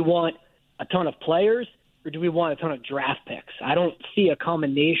 do we want a ton of players or do we want a ton of draft picks? I don't see a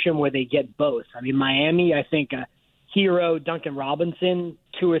combination where they get both. I mean, Miami, I think Hero, Duncan Robinson,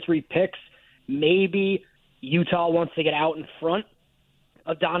 2 or 3 picks. Maybe Utah wants to get out in front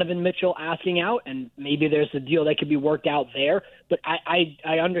of Donovan Mitchell asking out, and maybe there's a deal that could be worked out there. But I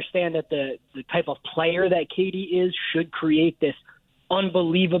understand that the type of player that KD is should create this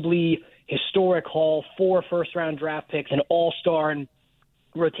unbelievably historic haul, 4 first-round draft picks, and all-star and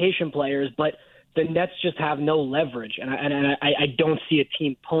rotation players, but the Nets just have no leverage, and I don't see a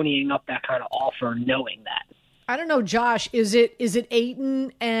team ponying up that kind of offer knowing that. I don't know, Josh. Is it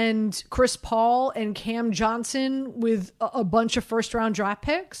Ayton and Chris Paul and Cam Johnson with a bunch of first-round draft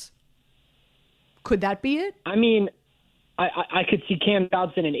picks? Could that be it? I mean, I could see Cam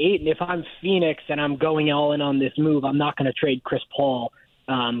Johnson and Ayton. If I'm Phoenix and I'm going all in on this move, I'm not going to trade Chris Paul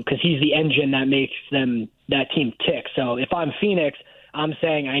because he's the engine that makes that team tick. So if I'm Phoenix, I'm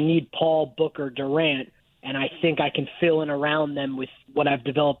saying I need Paul, Booker, Durant, and I think I can fill in around them with what I've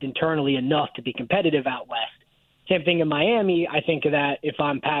developed internally enough to be competitive out west. Same thing in Miami. I think that if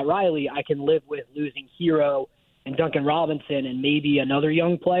I'm Pat Riley, I can live with losing Hero and Duncan Robinson and maybe another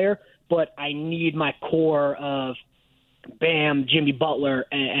young player, but I need my core of Bam, Jimmy Butler,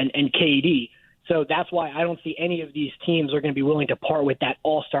 and KD. So that's why I don't see any of these teams are going to be willing to part with that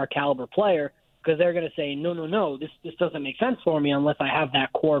all-star caliber player, because they're going to say, no, this doesn't make sense for me unless I have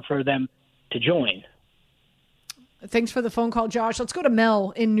that core for them to join. Thanks for the phone call, Josh. Let's go to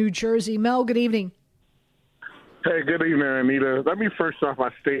Mel in New Jersey. Mel, good evening. Hey, good evening, Anita. Let me first off by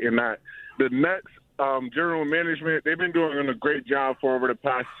stating that the Nets general management, they've been doing a great job for over the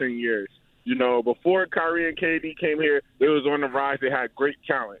past 10 years. You know, before Kyrie and KD came here, they was on the rise. They had great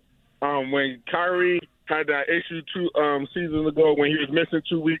talent. When Kyrie had that issue 2 seasons ago when he was missing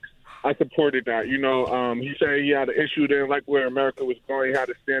 2 weeks, I supported that. You know, he said he had an issue, didn't like where America was going. He had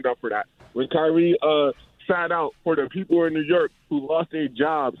to stand up for that. When Kyrie sat out for the people in New York who lost their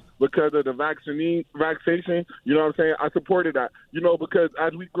jobs because of the vaccination, you know what I'm saying? I supported that. You know, because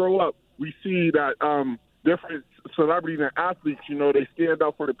as we grow up, we see that different celebrities and athletes, you know, they stand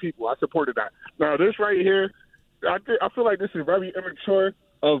up for the people. I supported that. Now, this right here, I feel like this is very immature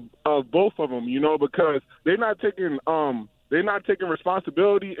of both of them, you know, because they're not taking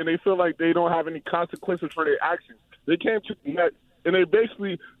responsibility, and they feel like they don't have any consequences for their actions. They came to the Nets, and they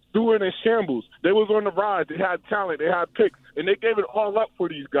basically they were in a shambles. They was on the rise. They had talent. They had picks, and they gave it all up for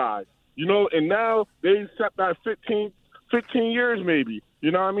these guys. You know, and now they set that 15 years maybe.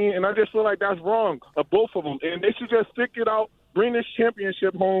 You know what I mean? And I just feel like that's wrong of both of them. And they should just stick it out, bring this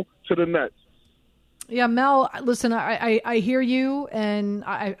championship home to the Nets. Yeah, Mel, listen, I hear you, and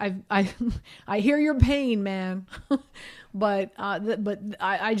I hear your pain, man. but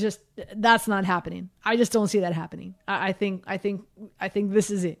I just, that's not happening. I just don't see that happening. I think this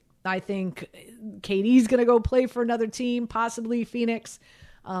is it. I think KD's going to go play for another team, possibly Phoenix.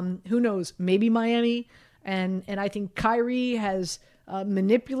 Who knows? Maybe Miami. And I think Kyrie has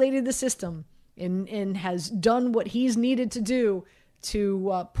manipulated the system and has done what he's needed to do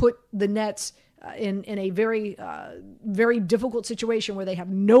to put the Nets in a very, very difficult situation where they have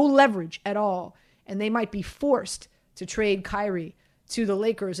no leverage at all. And they might be forced to trade Kyrie to the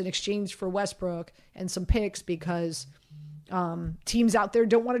Lakers in exchange for Westbrook and some picks because teams out there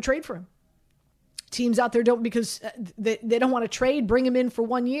don't want to trade for him. Teams out there don't, because they don't want to trade, bring him in for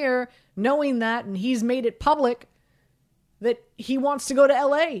 1 year, knowing that, and he's made it public that he wants to go to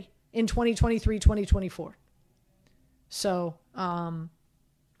LA in 2023, 2024. So,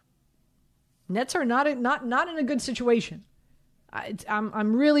 Nets are not in a good situation.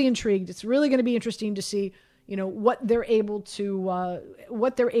 I'm really intrigued. It's really going to be interesting to see, what they're able to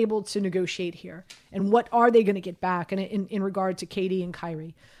negotiate here, and what are they going to get back in regard to KD and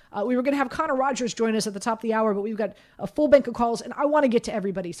Kyrie. We were going to have Connor Rogers join us at the top of the hour, but we've got a full bank of calls, and I want to get to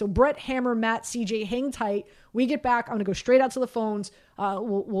everybody. So Brett, Hammer, Matt, CJ, hang tight. We get back, I'm going to go straight out to the phones.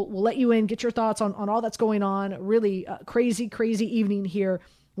 We'll let you in, get your thoughts on all that's going on. Really crazy evening here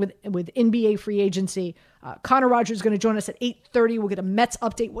with NBA free agency. Connor Rogers is going to join us at 8:30. We'll get a Mets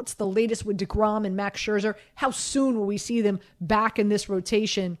update. What's the latest with DeGrom and Max Scherzer? How soon will we see them back in this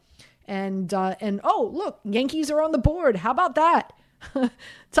rotation? And oh, look, Yankees are on the board. How about that?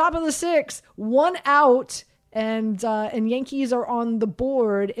 Top of the sixth, 1 out, and Yankees are on the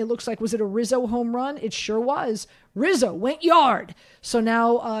board. It looks like, was it a Rizzo home run? It sure was. Rizzo went yard. So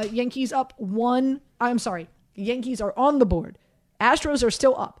now Yankees up 1. I'm sorry. Yankees are on the board. Astros are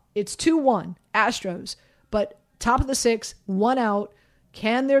still up. It's 2-1 Astros, but top of the sixth, 1 out.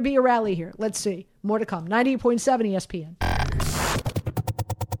 Can there be a rally here? Let's see. More to come. 98.7 ESPN.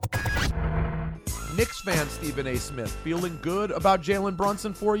 Knicks fan Stephen A. Smith feeling good about Jalen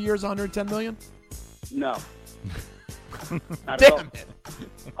Brunson, 4 years, $110 million? No. Damn it.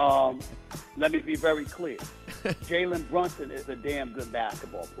 Let me be very clear. Jalen Brunson is a damn good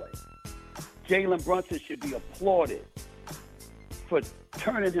basketball player. Jalen Brunson should be applauded for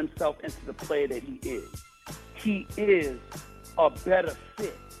turning himself into the player that he is. He is a better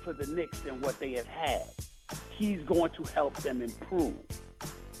fit for the Knicks than what they have had. He's going to help them improve.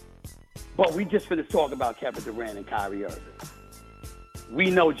 But we just finished talking about Kevin Durant and Kyrie Irving. We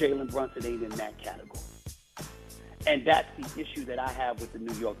know Jalen Brunson ain't in that category. And that's the issue that I have with the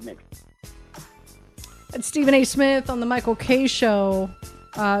New York Knicks. It's Stephen A. Smith on the Michael Kay Show,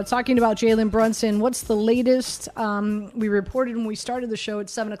 talking about Jalen Brunson. What's the latest? We reported when we started the show at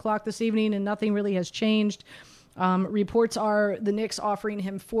 7 o'clock this evening, and nothing really has changed. Reports are the Knicks offering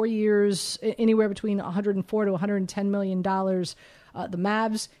him 4 years, anywhere between $104 to $110 million. The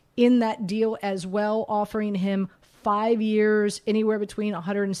Mavs in that deal as well, offering him 5 years, anywhere between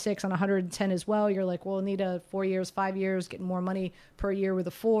 106 and 110 as well. You're like, well, Anita, 4 years, 5 years, getting more money per year with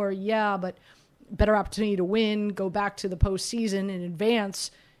a 4. Yeah, but better opportunity to win, go back to the postseason and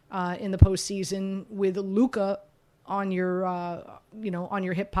advance in the postseason with Luka on your, on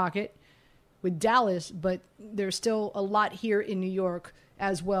your hip pocket with Dallas. But there's still a lot here in New York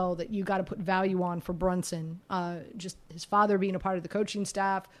as well that you got to put value on for Brunson. Just his father being a part of the coaching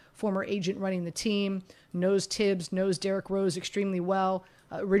staff, former agent running the team, knows Tibbs, knows Derrick Rose extremely well.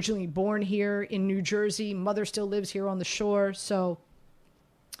 Originally born here in New Jersey, mother still lives here on the shore. So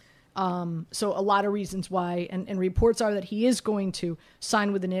a lot of reasons why, and reports are that he is going to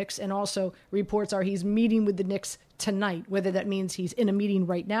sign with the Knicks, and also reports are he's meeting with the Knicks tonight, whether that means he's in a meeting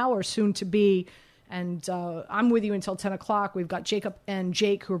right now or soon to be. And I'm with you until 10 o'clock. We've got Jacob and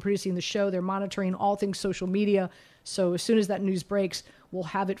Jake who are producing the show. They're monitoring all things social media. So as soon as that news breaks, we'll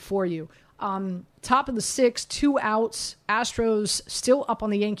have it for you. Top of the sixth, 2 outs. Astros still up on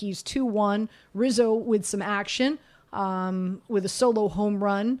the Yankees, 2-1. Rizzo with some action, with a solo home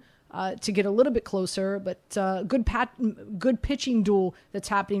run to get a little bit closer. But good pitching duel that's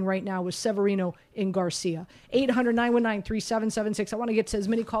happening right now with Severino and Garcia. 800-919-3776. I want to get to as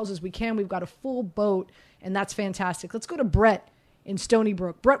many calls as we can. We've got a full boat, and that's fantastic. Let's go to Brett in Stony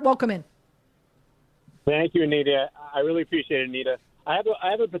Brook. Brett, welcome in. Thank you, Anita. I really appreciate it, Anita. I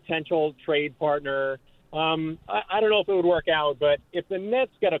have a potential trade partner I don't know if it would work out, but if the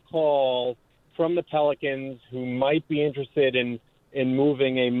Nets get a call from the Pelicans who might be interested in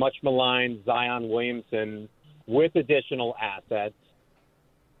moving a much-maligned Zion Williamson with additional assets,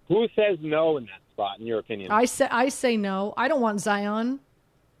 who says no in that spot, in your opinion? I say no. I don't want Zion.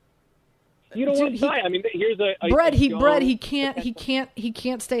 You don't want Zion. I mean, here's Brett. He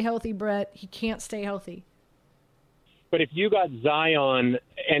can't stay healthy. Brett, he can't stay healthy. But if you got Zion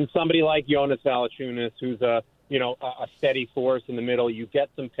and somebody like Jonas Valanciunas, who's a steady force in the middle, you get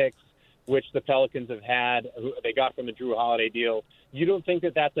some picks, which the Pelicans have had, who they got from the Drew Holiday deal. You don't think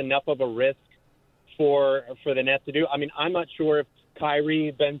that that's enough of a risk for the Nets to do? I mean, I'm not sure if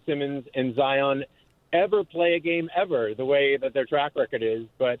Kyrie, Ben Simmons, and Zion ever play a game ever the way that their track record is,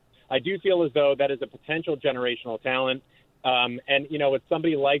 but I do feel as though that is a potential generational talent. And it's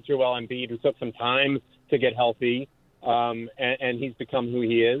somebody like Joel Embiid who took some time to get healthy, and he's become who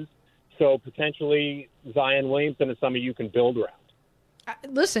he is. So potentially Zion Williamson is somebody you can build around.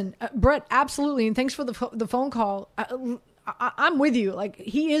 Listen, Brett, absolutely. And thanks for the phone call. I'm with you. Like,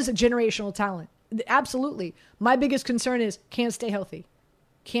 he is a generational talent. Absolutely. My biggest concern is can't stay healthy.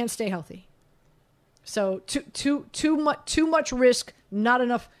 So too much risk, not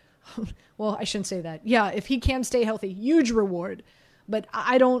enough. Well, I shouldn't say that. Yeah, if he can stay healthy, huge reward. But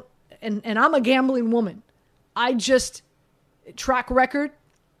I don't, and I'm a gambling woman. I just, track record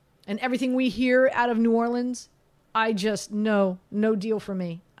and everything we hear out of New Orleans, I just, no deal for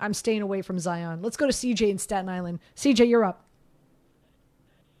me. I'm staying away from Zion. Let's go to CJ in Staten Island. CJ, you're up.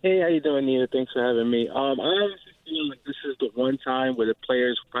 Hey, how you doing, Anita? Thanks for having me. I honestly feel like this is the one time where the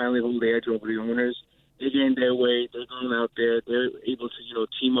players finally hold the edge over the owners. They're getting their way. They're going out there. They're able to,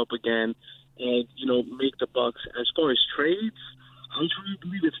 team up again and, make the bucks. As far as trades, I truly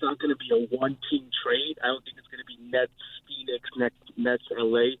believe it's not going to be a one-team trade. I don't think it's going to be Nets, Phoenix, Nets,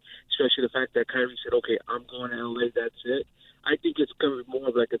 LA, especially the fact that Kyrie said, okay, I'm going to LA, that's it. I think it's going to be more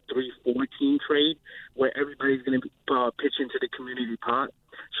of like a 3-4 team trade where everybody's going to pitch into the community pot.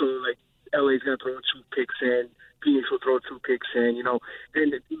 So, like, LA's going to throw 2 picks in, Phoenix will throw 2 picks in, and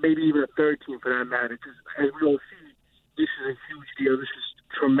maybe even a third team for that matter. Because as we all see, this is a huge deal. This is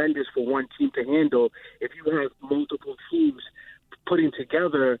tremendous for one team to handle. If you have multiple teams putting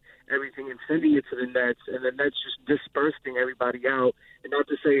together everything and sending it to the Nets, and the Nets just dispersing everybody out, and not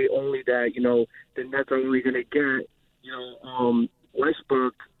to say only that, the Nets are only going to get,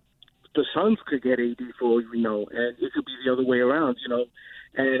 Westbrook, the Suns could get AD for all we know, and it could be the other way around,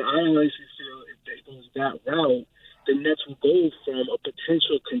 And I honestly feel if it goes that route, the Nets will go from a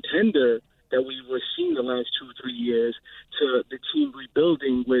potential contender that we were seeing the last 2 or 3 years to the team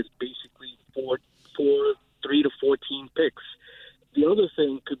rebuilding with basically 3 to 14 picks. The other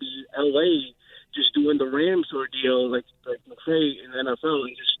thing could be LA just doing the Rams ordeal like McVay in the NFL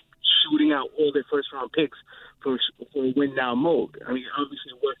and just shooting out all their first-round picks for win-now mode. I mean,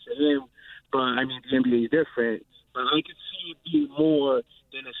 obviously it works for him, but, I mean, the NBA is different. But I could see it being more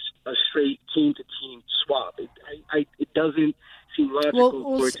than a straight team-to-team swap. It doesn't seem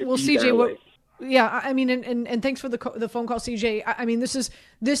logical for it to be CJ, that way. Yeah, I mean, and thanks for the phone call, CJ. I mean, this is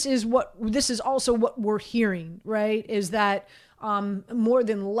also what we're hearing, right? Is that more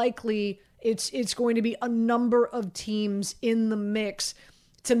than likely it's going to be a number of teams in the mix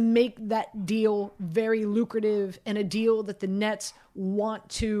to make that deal very lucrative and a deal that the Nets want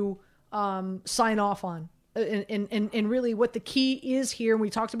to sign off on. And really what the key is here, and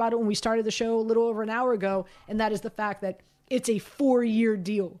we talked about it when we started the show a little over an hour ago, and that is the fact that it's a 4-year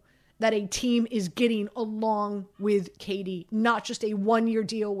deal that a team is getting along with KD, not just a 1-year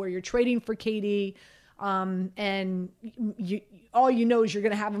deal where you're trading for KD and all you know is you're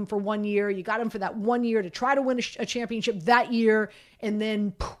going to have him for 1 year. You got him for that 1 year to try to win a championship that year, and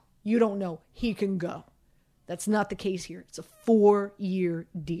then you don't know. He can go. That's not the case here. It's a 4-year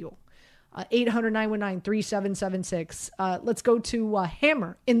deal. 800-919-3776. Let's go to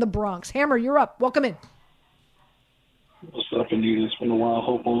Hammer in the Bronx. Hammer, you're up. Welcome in. What's up, Anita? It's been a while.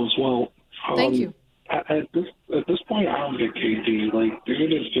 Hope all is well. Thank you. At this point, I don't get KD. Like,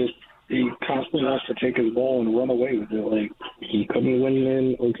 dude is just, he constantly wants to take his ball and run away with it. Like, he couldn't win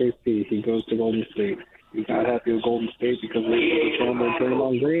in OKC. He goes to Golden State. He's not happy with Golden State because they found their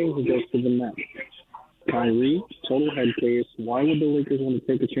Draymond Green. He goes to the Nets. Kyrie, total head case. Why would the Lakers want to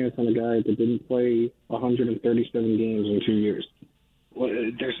take a chance on a guy that didn't play 137 games in 2 years? Well,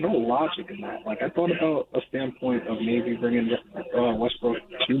 there's no logic in that. Like, I thought about a standpoint of maybe bringing Westbrook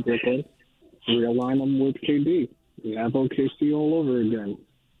to Brooklyn, realign him with KD. We have OKC all over again.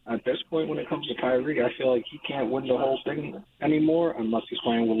 At this point, when it comes to Kyrie, I feel like he can't win the whole thing anymore unless he's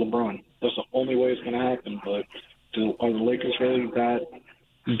playing with LeBron. That's the only way it's going to happen. But are the Lakers really that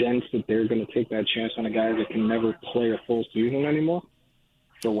dense that they're going to take that chance on a guy that can never play a full season anymore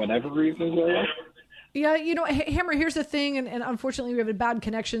for whatever reasons they are? Yeah, Hammer, here's the thing, and unfortunately we have a bad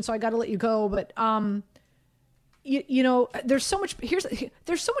connection, so I got to let you go, but there's so much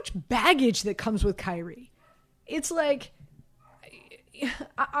baggage that comes with Kyrie. It's like,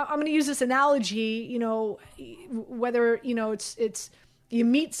 I'm going to use this analogy, whether, it's you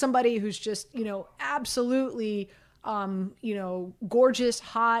meet somebody who's just, absolutely, gorgeous,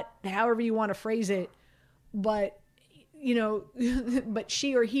 hot, however you want to phrase it, but, but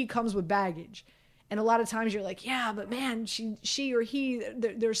she or he comes with baggage. And a lot of times you're like, yeah, but man, she or he,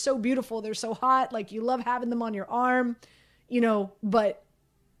 they're so beautiful. They're so hot. Like, you love having them on your arm, but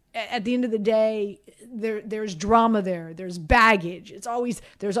at the end of the day, there's drama there. There's baggage.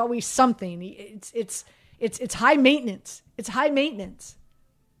 There's always something. It's high maintenance. It's high maintenance.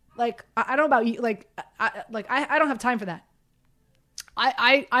 Like, I don't know about you. I don't have time for that.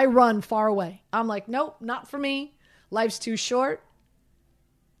 I run far away. I'm like, nope, not for me. Life's too short.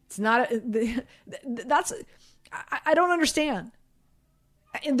 It's not, I don't understand.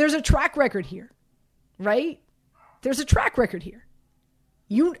 And there's a track record here, right? There's a track record here.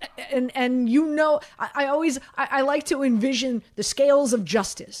 I like to envision the scales of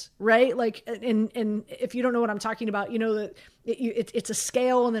justice, right? Like, and if you don't know what I'm talking about, that it's a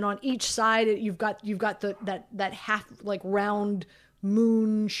scale, and then on each side you've got that half, like, round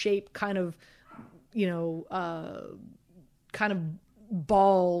moon shaped kind of, kind of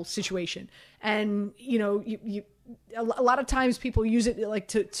ball situation. And, a lot of times people use it like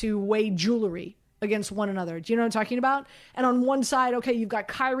to weigh jewelry against one another. Do you know what I'm talking about? And on one side, okay, you've got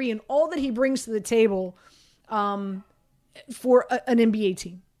Kyrie and all that he brings to the table for an NBA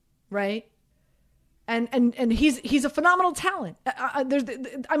team, right? And he's a phenomenal talent.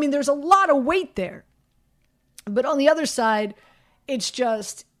 There's a lot of weight there. But on the other side, it's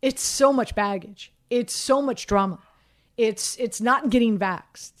so much baggage. It's so much drama. It's not getting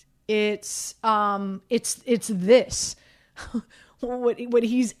vaxxed. It's this what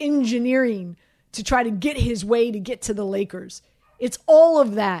he's engineering to try to get his way to get to the Lakers. It's all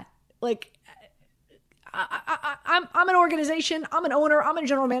of that. Like, I'm an organization. I'm an owner. I'm a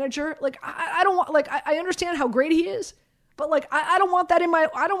general manager. Like, I don't want, like, I understand how great he is, but like, I don't want that in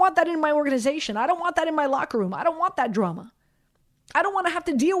my organization. I don't want that in my locker room. I don't want that drama. I don't want to have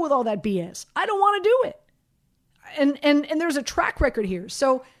to deal with all that BS. I don't want to do it. And there's a track record here.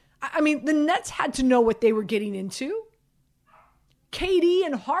 So, the Nets had to know what they were getting into. KD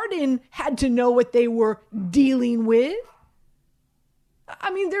and Harden had to know what they were dealing with.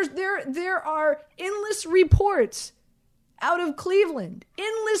 There are endless reports out of Cleveland,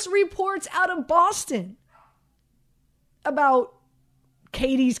 endless reports out of Boston about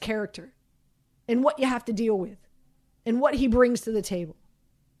KD's character and what you have to deal with and what he brings to the table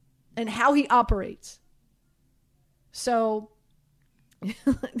and how he operates. So,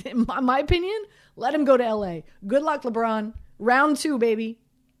 in my opinion, let him go to LA. Good luck, LeBron. Round 2, baby.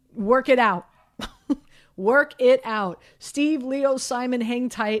 Work it out. Work it out. Steve, Leo, Simon, hang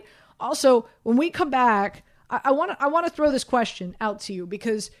tight. Also, when we come back, I want to throw this question out to you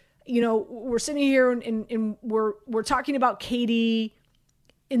because, we're sitting here and we're talking about KD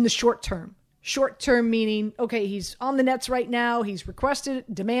in the short term. Short term meaning, okay, he's on the Nets right now. He's requested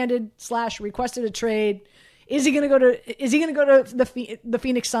a trade. Is he going to go to the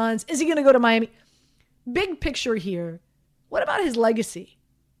Phoenix Suns? Is he going to go to Miami? Big picture here. What about his legacy?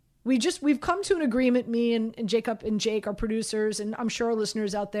 We've come to an agreement, me and Jacob and Jake, our producers, and I'm sure our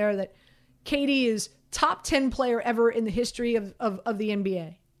listeners out there, that KD is top 10 player ever in the history of the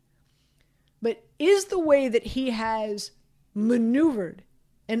NBA. But is the way that he has maneuvered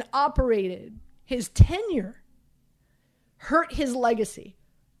and operated his tenure hurt his legacy?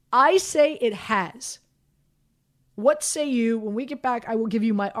 I say it has. What say you? When we get back, I will give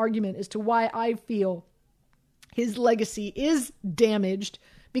you my argument as to why I feel his legacy is damaged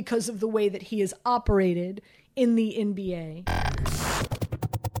because of the way that he has operated in the NBA.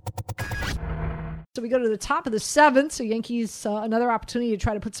 So we go to the top of the 7th. So Yankees, another opportunity to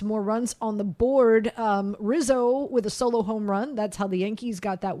try to put some more runs on the board. Rizzo with a solo home run. That's how the Yankees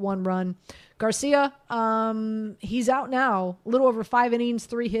got that one run. Garcia, he's out now. A little over 5 innings,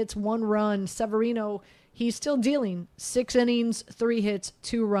 3 hits, 1 run. Severino, he's still dealing. 6 innings, 3 hits,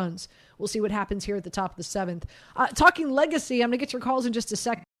 2 runs. We'll see what happens here at the top of the 7th. Talking legacy, I'm going to get your calls in just a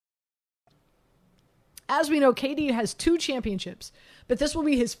second. As we know, KD has 2 championships, but this will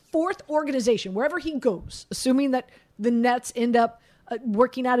be his 4th organization, wherever he goes, assuming that the Nets end up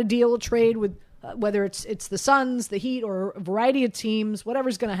working out a deal, a trade with whether it's the Suns, the Heat, or a variety of teams,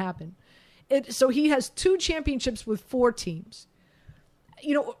 whatever's going to happen. So he has 2 championships with 4 teams.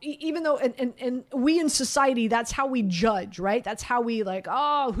 even though, and we in society, that's how we judge, right? That's how we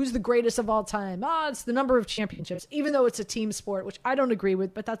who's the greatest of all time? It's the number of championships, even though it's a team sport, which I don't agree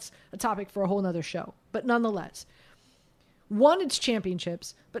with, but that's a topic for a whole nother show. But nonetheless, one, it's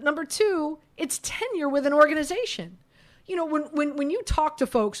championships, but number two, it's tenure with an organization. When you talk to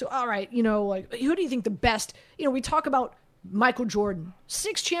folks, all right, who do you think the best, we talk about Michael Jordan,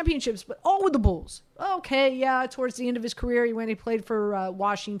 6 championships, but all with the Bulls. Okay, yeah, towards the end of his career, he played for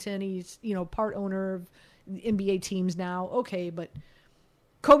Washington. He's, part owner of NBA teams now. Okay, but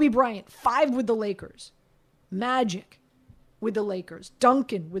Kobe Bryant, 5 with the Lakers. Magic with the Lakers.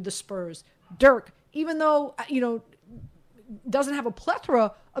 Duncan with the Spurs. Dirk, even though, doesn't have a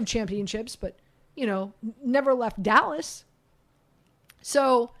plethora of championships, but, never left Dallas.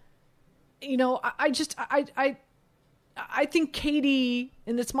 So, I think KD,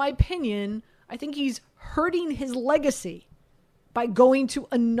 and it's my opinion, I think he's hurting his legacy by going to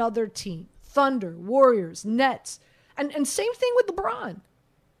another team. Thunder, Warriors, Nets. And same thing with LeBron.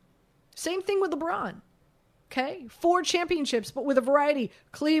 Okay? 4 championships, but with a variety.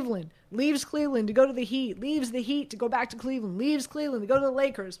 Cleveland, leaves Cleveland to go to the Heat, leaves the Heat to go back to Cleveland, leaves Cleveland to go to the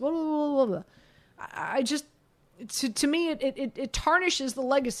Lakers, blah, blah, blah, blah, blah. To me, it tarnishes the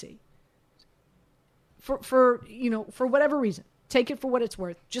legacy. For whatever reason. Take it for what it's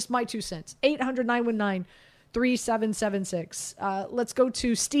worth. Just my 2 cents. 800-919-3776. Let's go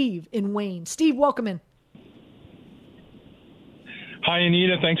to Steve in Wayne. Steve, welcome in. Hi,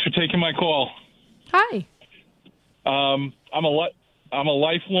 Anita. Thanks for taking my call. Hi. I'm a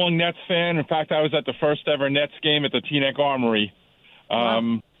lifelong Nets fan. In fact, I was at the first ever Nets game at the Teaneck Armory.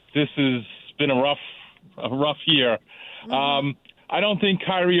 Wow. This has been a rough year. Mm-hmm. I don't think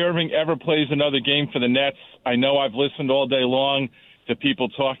Kyrie Irving ever plays another game for the Nets. I know I've listened all day long to people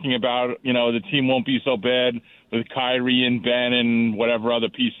talking about, the team won't be so bad with Kyrie and Ben and whatever other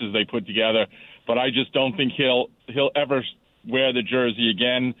pieces they put together. But I just don't think he'll ever wear the jersey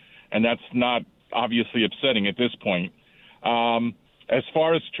again, and that's not obviously upsetting at this point. As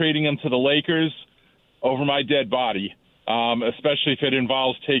far as trading him to the Lakers, over my dead body, especially if it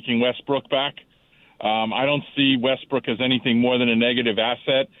involves taking Westbrook back. I don't see Westbrook as anything more than a negative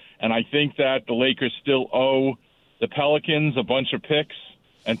asset, and I think that the Lakers still owe the Pelicans a bunch of picks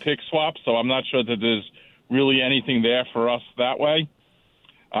and pick swaps, so I'm not sure that there's really anything there for us that way.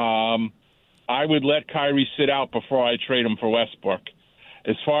 I would let Kyrie sit out before I trade him for Westbrook.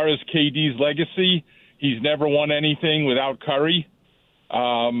 As far as KD's legacy, he's never won anything without Curry,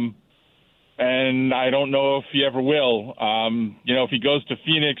 and I don't know if he ever will. If he goes to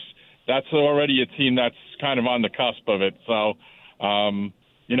Phoenix, that's already a team that's kind of on the cusp of it. So, I'm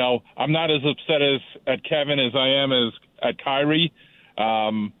not as upset at Kevin as I am at Kyrie.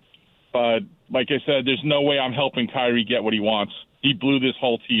 But like I said, there's no way I'm helping Kyrie get what he wants. He blew this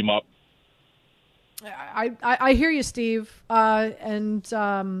whole team up. I hear you, Steve.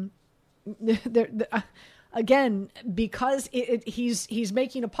 Again, because he's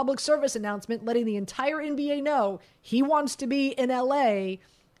making a public service announcement, letting the entire NBA know he wants to be in LA.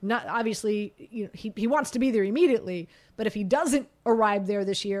 Not obviously, he wants to be there immediately, but if he doesn't arrive there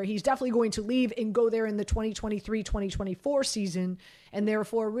this year, he's definitely going to leave and go there in the 2023-2024 season, and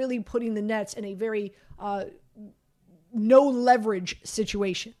therefore really putting the Nets in a very no leverage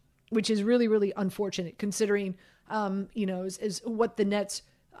situation, which is really, really unfortunate considering, is what the Nets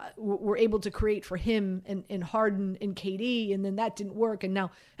were able to create for him and Harden and KD, and then that didn't work. And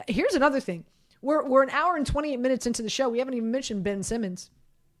now here's another thing. We're an hour and 28 minutes into the show. We haven't even mentioned Ben Simmons.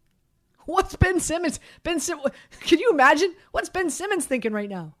 What's Ben Simmons? Can you imagine? What's Ben Simmons thinking right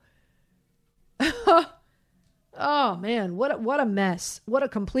now? Oh, man, what a mess. What a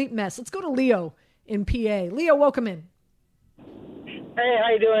complete mess. Let's go to Leo in PA. Leo, welcome in. Hey, how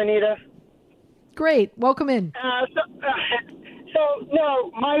you doing, Anita? Great. Welcome in.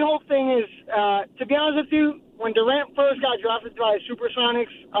 No, my whole thing is, to be honest with you, when Durant first got drafted by Supersonics,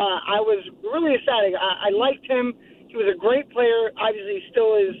 I was really ecstatic. I liked him. He was a great player. Obviously, he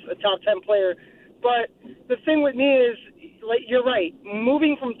still is a top 10 player. But the thing with me is, you're right.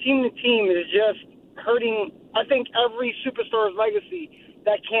 Moving from team to team is just hurting, I think, every superstar's legacy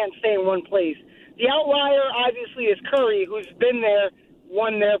that can't stay in one place. The outlier, obviously, is Curry, who's been there,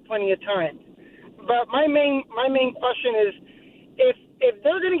 won there plenty of times. But my main question is, if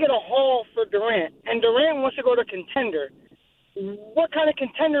they're going to get a haul for Durant, and Durant wants to go to contender, what kind of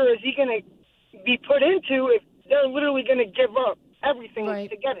contender is he going to be put into if they're literally going to give up everything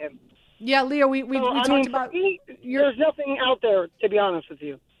to get him? Yeah, Leo, we talked about. There's nothing out there, to be honest with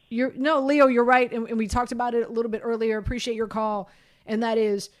you. Leo, you're right, and we talked about it a little bit earlier. Appreciate your call, and that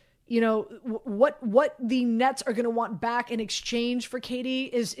is, what the Nets are going to want back in exchange for KD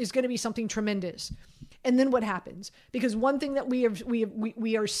is going to be something tremendous. And then what happens? Because one thing that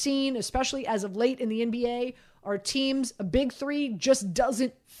we are seeing, especially as of late in the NBA, are teams, a big three just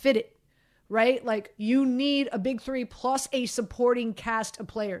doesn't fit it, right? Like, you need a big three plus a supporting cast of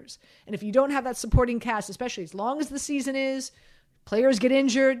players. And if you don't have that supporting cast, especially as long as the season is, players get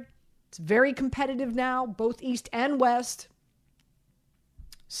injured. It's very competitive now, both East and West.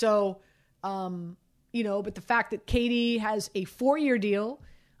 So, but the fact that KD has a 4-year deal,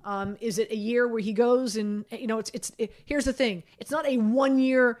 is it a year where he goes and, here's the thing. It's not a 1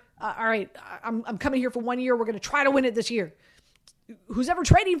 year, all right, I'm coming here for 1 year. We're going to try to win it this year. Who's ever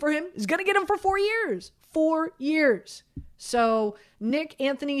trading for him is going to get him for 4 years. 4 years. So Nick,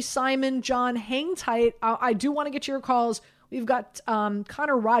 Anthony, Simon, John, hang tight. I do want to get your calls. We've got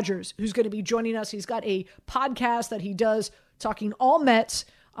Connor Rogers, who's going to be joining us. He's got a podcast that he does talking all Mets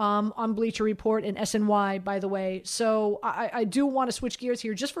on Bleacher Report and SNY, by the way. So I do want to switch gears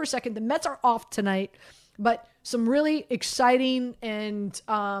here just for a second. The Mets are off tonight, but some really exciting and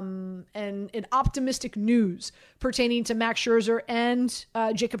optimistic news pertaining to Max Scherzer and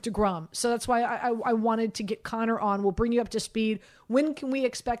Jacob deGrom. So that's why I wanted to get Connor on. We'll bring you up to speed. When can we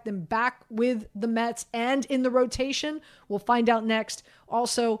expect them back with the Mets and in the rotation? We'll find out next.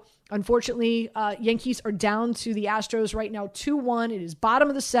 Also, unfortunately, Yankees are down to the Astros right now 2-1. It is bottom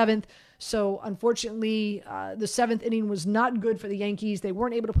of the 7th. So unfortunately, the 7th inning was not good for the Yankees. They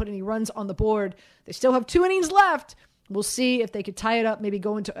weren't able to put any runs on the board. They still have 2 innings left. We'll see if they could tie it up, maybe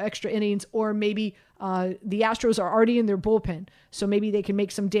go into extra innings, or maybe the Astros are already in their bullpen. So maybe they can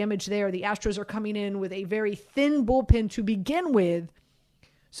make some damage there. The Astros are coming in with a very thin bullpen to begin with.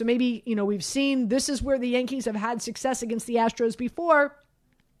 So maybe, we've seen this is where the Yankees have had success against the Astros before.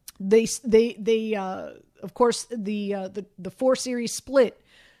 They of course, the 4-series split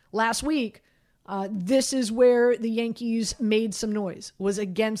last week, this is where the Yankees made some noise, was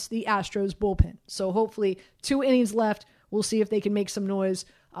against the Astros bullpen. So hopefully 2 innings left. We'll see if they can make some noise.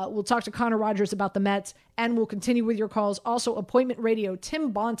 We'll talk to Connor Rogers about the Mets, and we'll continue with your calls. Also, Appointment Radio,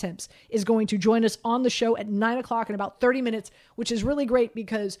 Tim Bontemps is going to join us on the show at 9 o'clock in about 30 minutes, which is really great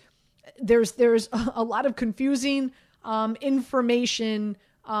because there's a lot of confusing information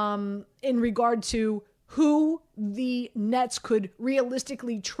in regard to who the Nets could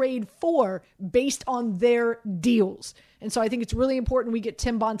realistically trade for based on their deals. And so I think it's really important we get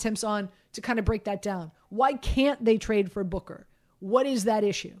Tim Bontemps on to kind of break that down. Why can't they trade for Booker? What is that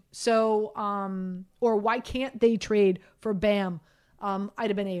issue? So, or why can't they trade for Bam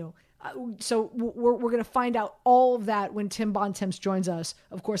Adebayo? So we're going to find out all of that when Tim Bontemps joins us,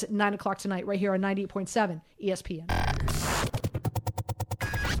 of course, at 9 o'clock tonight, right here on 98.7 ESPN.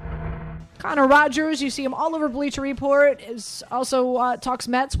 Connor Rogers, you see him all over Bleacher Report, is also talks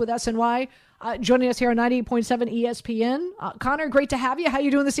Mets with SNY, joining us here on 98.7 ESPN. Connor, great to have you. How you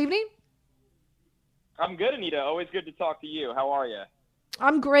doing this evening? I'm good, Anita. Always good to talk to you. How are you?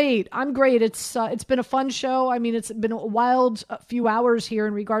 I'm great. It's been a fun show. I mean, it's been a wild few hours here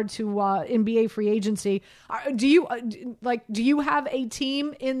in regard to NBA free agency. Do you have a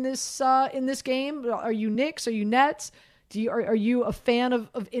team in this game? Are you Knicks? Are you Nets? Are you a fan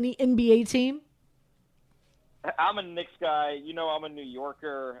of any NBA team? I'm a Knicks guy. I'm a New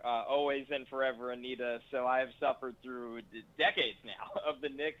Yorker, always and forever, Anita. So I have suffered through decades now of the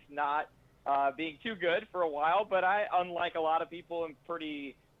Knicks not being too good for a while. But I, unlike a lot of people, am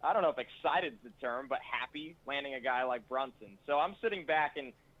pretty, I don't know if excited is the term, but happy landing a guy like Brunson. So I'm sitting back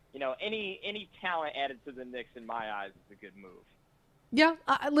and, any talent added to the Knicks in my eyes is a good move. Yeah,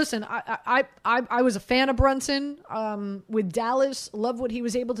 listen, I was a fan of Brunson with Dallas. Loved what he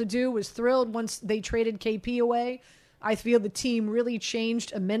was able to do. Was thrilled once they traded KP away. I feel the team really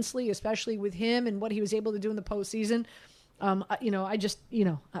changed immensely, especially with him and what he was able to do in the postseason.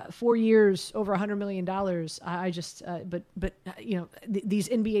 4 years, over $100 million. These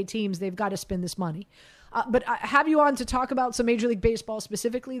NBA teams, they've got to spend this money. But I have you on to talk about some Major League Baseball,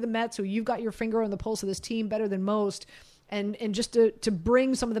 specifically the Mets, who you've got your finger on the pulse of this team better than most. And just to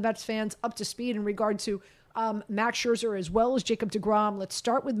bring some of the Mets fans up to speed in regard to Max Scherzer as well as Jacob deGrom. Let's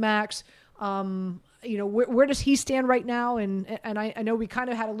start with Max. Where does he stand right now? And I know we kind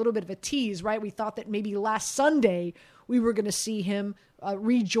of had a little bit of a tease, right? We thought that maybe last Sunday we were going to see him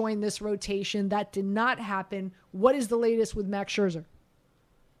rejoin this rotation. That did not happen. What is the latest with Max Scherzer?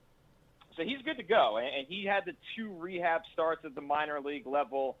 So he's good to go, and he had the 2 rehab starts at the minor league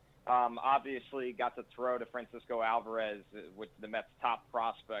level. Obviously got to throw to Francisco Alvarez, with the Mets' top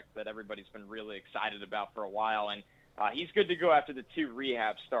prospect that everybody's been really excited about for a while. And He's good to go after the 2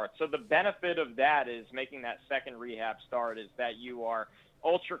 rehab starts. So the benefit of that is making that second rehab start is that you are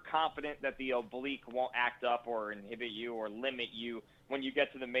ultra confident that the oblique won't act up or inhibit you or limit you when you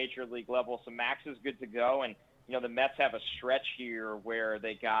get to the major league level. So Max is good to go. And, the Mets have a stretch here where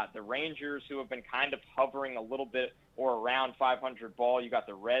they got the Rangers, who have been kind of hovering a little bit or around 500 ball. You got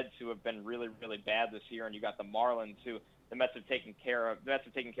the Reds, who have been really, really bad this year. And you got the Marlins, who the Mets have taken care of. The Mets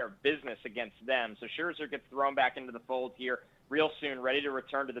have taken care of business against them. So Scherzer gets thrown back into the fold here real soon, ready to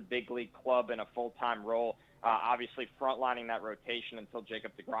return to the big league club in a full-time role. Obviously frontlining that rotation until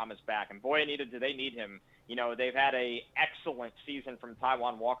Jacob deGrom is back. And boy, Anita, do they need him. They've had a excellent season from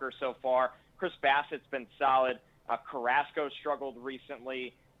Taijuan Walker so far. Chris Bassett's been solid. Carrasco struggled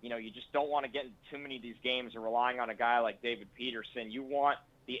recently. You just don't want to get into too many of these games and relying on a guy like David Peterson. You want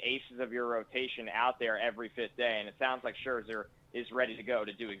the aces of your rotation out there every 5th day, and it sounds like Scherzer is ready to go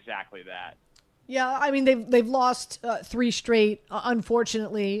to do exactly that. Yeah, I mean they've lost 3 straight,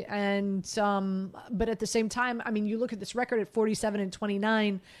 unfortunately, and but at the same time, I mean you look at this record at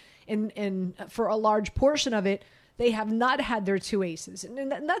 47-29, and for a large portion of it, they have not had their 2 aces,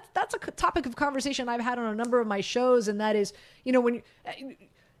 and that's a topic of conversation I've had on a number of my shows, and that is when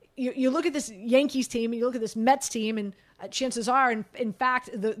you look at this Yankees team and you look at this Mets team, and chances are, in fact,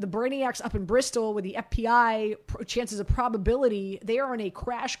 the Brainiacs up in Bristol with the FPI chances of probability, they are on a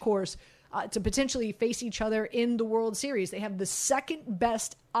crash course to potentially face each other in the World Series. They have the second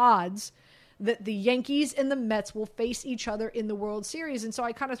best odds that the Yankees and the Mets will face each other in the World Series. And so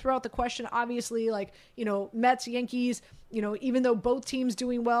I kind of throw out the question, obviously, Mets, Yankees, even though both teams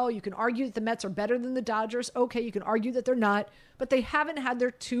doing well, you can argue that the Mets are better than the Dodgers. Okay, you can argue that they're not, but they haven't had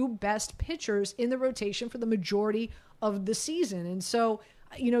their 2 best pitchers in the rotation for the majority of the season. And so,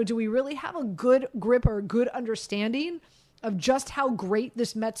 do we really have a good grip or a good understanding of just how great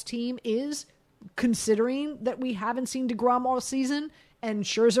this Mets team is, considering that we haven't seen deGrom all season and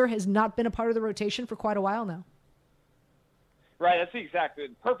Scherzer has not been a part of the rotation for quite a while now? Right, that's the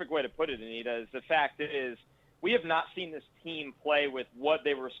perfect way to put it, Anita, is the fact is we have not seen this team play with what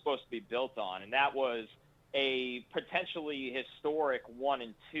they were supposed to be built on, and that was a potentially historic 1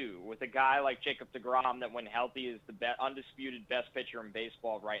 and 2 with a guy like Jacob deGrom that when healthy is the undisputed best pitcher in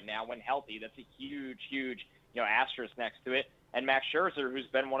baseball right now. When healthy, that's a huge asterisk next to it. And Max Scherzer, who's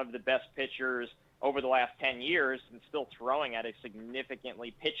been one of the best pitchers over the last 10 years and still throwing at a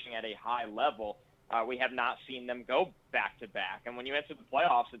significantly, pitching at a high level. We have not seen them go back-to-back. And when you enter the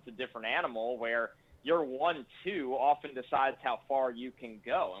playoffs, it's a different animal where your 1-2 often decides how far you can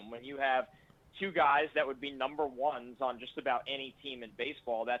go. And when you have 2 guys that would be number 1s on just about any team in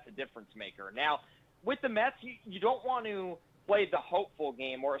baseball, that's a difference maker. Now, with the Mets, you don't want to play the hopeful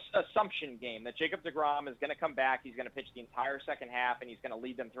game or assumption game that Jacob deGrom is going to come back, he's going to pitch the entire second half, and he's going to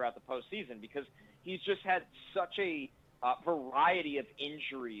lead them throughout the postseason, because he's just had such a variety of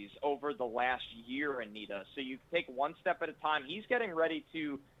injuries over the last year, Anita. So you take one step at a time. He's getting ready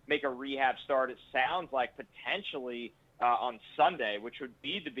to make a rehab start, it sounds like, potentially on Sunday, which would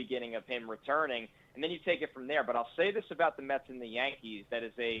be the beginning of him returning, and then you take it from there. But I'll say this about the Mets and the Yankees that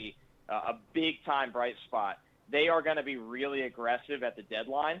is a big-time bright spot. They are going to be really aggressive at the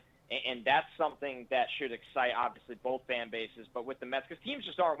deadline, and that's something that should excite, obviously, both fan bases. But with the Mets, because teams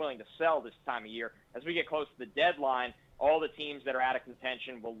just aren't willing to sell this time of year. As we get close to the deadline, all the teams that are out of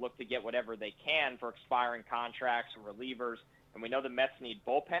contention will look to get whatever they can for expiring contracts or relievers. And we know the Mets need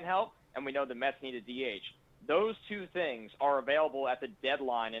bullpen help, and we know the Mets need a DH. Those 2 things are available at the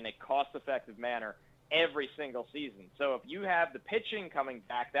deadline in a cost-effective manner every single season. So if you have the pitching coming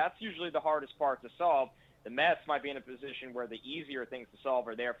back, that's usually the hardest part to solve. The Mets might be in a position where the easier things to solve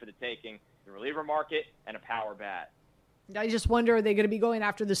are there for the taking, the reliever market and a power bat. I just wonder, are they going to be going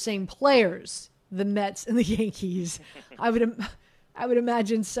after the same players, the Mets and the Yankees? I would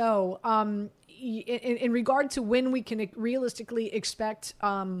imagine so. In regard to when we can realistically expect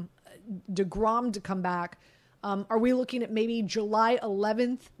deGrom to come back, are we looking at maybe July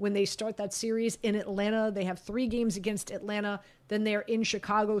 11th when they start that series in Atlanta? They have 3 games against Atlanta. Then they're in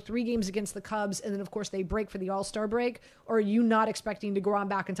Chicago, 3 games against the Cubs. And then, of course, they break for the All-Star break. Or are you not expecting deGrom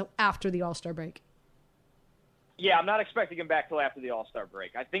back until after the All-Star break? Yeah, I'm not expecting him back till after the All-Star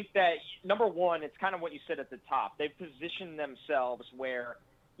break. I think that, number one, it's kind of what you said at the top. They've positioned themselves where,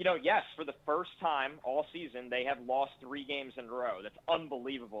 yes, for the first time all season, they have lost 3 games in a row. That's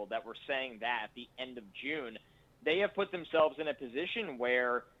unbelievable that we're saying that at the end of June. They have put themselves in a position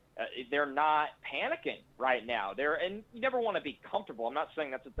where they're not panicking right now. And you never want to be comfortable. I'm not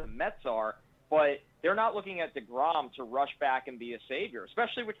saying that's what the Mets are, but they're not looking at deGrom to rush back and be a savior,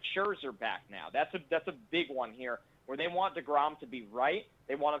 especially with Scherzer back now. That's a big one here, where they want DeGrom to be right.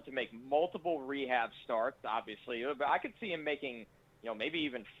 They want him to make multiple rehab starts, obviously. But I could see him making, maybe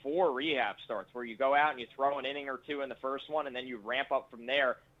even 4 rehab starts where you go out and you throw an inning or 2 in the first one, and then you ramp up from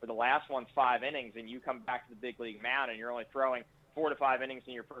there for the last one's 5 innings, and you come back to the big league mound and you're only throwing 4 to 5 innings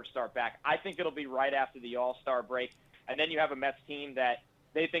in your first start back. I think it'll be right after the All-Star break. And then you have a Mets team that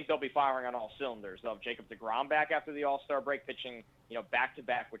they think they'll be firing on all cylinders. They'll have Jacob DeGrom back after the All-Star break, pitching,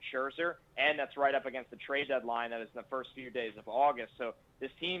 back-to-back with Scherzer, and that's right up against the trade deadline that is in the first few days of August. So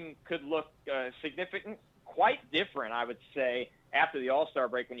this team could look significant, quite different, I would say, after the All-Star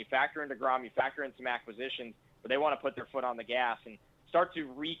break when you factor in DeGrom, you factor in some acquisitions, but they want to put their foot on the gas and start to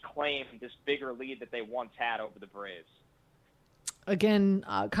reclaim this bigger lead that they once had over the Braves. Again,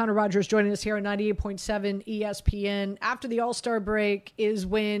 Connor Rogers joining us here on 98.7 ESPN. After the All-Star break is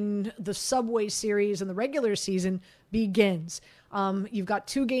when the Subway Series and the regular season begins. You've got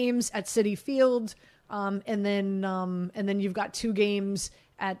 2 games at Citi Field, and then you've got 2 games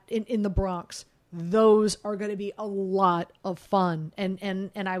in the Bronx. Those are going to be a lot of fun,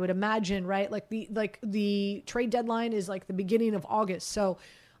 and I would imagine, right? Like the trade deadline is like the beginning of August, so.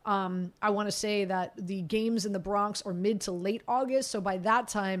 I want to say that the games in the Bronx are mid to late August. So by that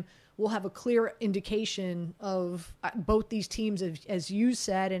time, we'll have a clear indication of both these teams, as you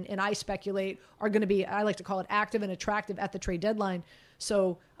said, and I speculate, are going to be, I like to call it active and attractive at the trade deadline.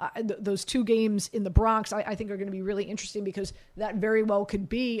 So those 2 games in the Bronx, I think are going to be really interesting because that very well could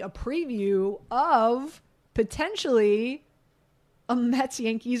be a preview of potentially a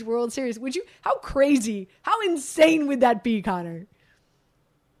Mets-Yankees World Series. How crazy, how insane would that be, Connor?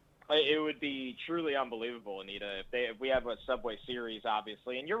 It would be truly unbelievable, Anita, if we have a Subway Series,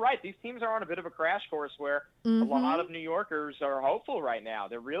 obviously. And you're right, these teams are on a bit of a crash course where a lot of New Yorkers are hopeful right now.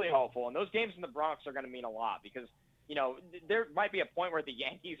 They're really hopeful. And those games in the Bronx are going to mean a lot because, there might be a point where the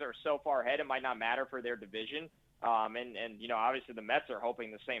Yankees are so far ahead it might not matter for their division. And obviously the Mets are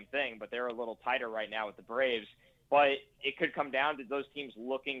hoping the same thing, but they're a little tighter right now with the Braves. But it could come down to those teams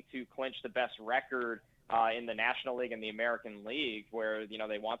looking to clinch the best record in the National League and the American League, where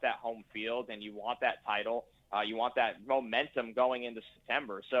they want that home field and you want that title, you want that momentum going into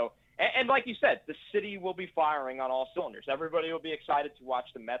September. So, and like you said, the city will be firing on all cylinders. Everybody will be excited to watch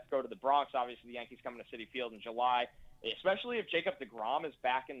the Mets go to the Bronx. Obviously, the Yankees coming to Citi Field in July, especially if Jacob DeGrom is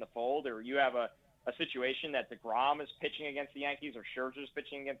back in the fold, or you have a situation that DeGrom is pitching against the Yankees or Scherzer's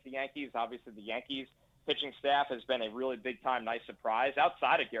pitching against the Yankees. Obviously, the Yankees pitching staff has been a really big-time nice surprise.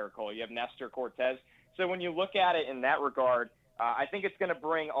 Outside of Garrett Cole, you have Nestor Cortez. So when you look at it in that regard, I think it's going to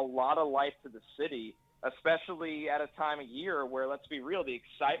bring a lot of life to the city, especially at a time of year where, let's be real, the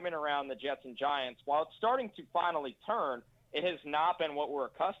excitement around the Jets and Giants, while it's starting to finally turn, it has not been what we're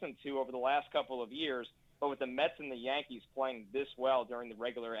accustomed to over the last couple of years. But with the Mets and the Yankees playing this well during the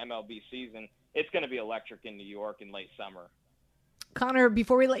regular MLB season, it's going to be electric in New York in late summer. Connor,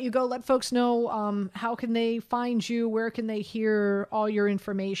 before we let you go, let folks know how can they find you, where can they hear all your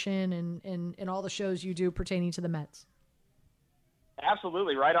information and all the shows you do pertaining to the Mets.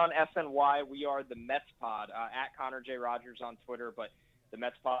 Absolutely. Right on SNY, we are the Mets Pod, at Connor J. Rogers on Twitter, but the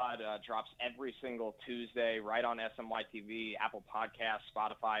Mets Pod drops every single Tuesday right on SNY TV, Apple Podcasts,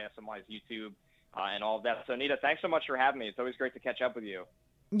 Spotify, SNY's YouTube, and all of that. So, Anita, thanks so much for having me. It's always great to catch up with you.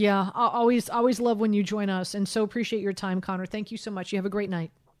 Yeah, I always love when you join us, and so appreciate your time, Connor. Thank you so much. You have a great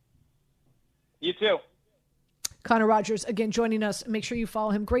night. You too. Connor Rogers, again, joining us. Make sure you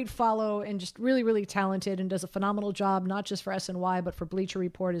follow him. Great follow and just really, really talented and does a phenomenal job, not just for SNY, but for Bleacher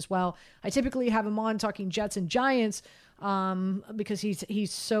Report as well. I typically have him on talking Jets and Giants because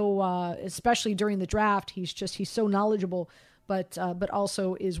he's so, especially during the draft, he's so knowledgeable, but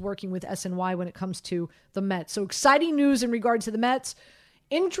also is working with SNY when it comes to the Mets. So exciting news in regard to the Mets.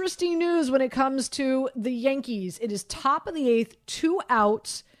 Interesting news when it comes to the Yankees. It is top of the 8th, 2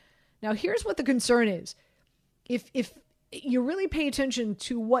 outs. Now, here's what the concern is. If you really pay attention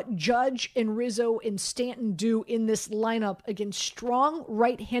to what Judge and Rizzo and Stanton do in this lineup against strong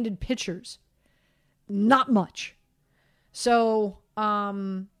right-handed pitchers, not much. So,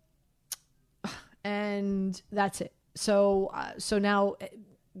 and that's it. So now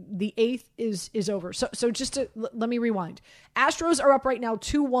the 8th is over. So just to let me rewind. Astros are up right now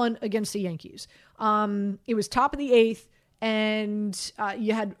 2-1 against the Yankees. It was top of the 8th, and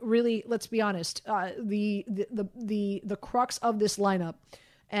you had really, let's be honest, the crux of this lineup,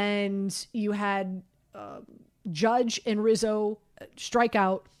 and you had Judge and Rizzo strike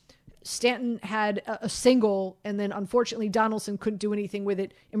out. Stanton had a single, and then unfortunately Donaldson couldn't do anything with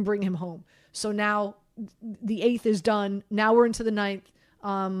it and bring him home. So now the 8th is done. Now we're into the 9th.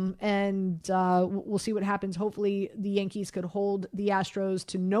 And we'll see what happens. Hopefully the Yankees could hold the Astros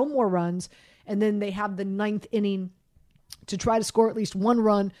to no more runs. And then they have the 9th inning to try to score at least one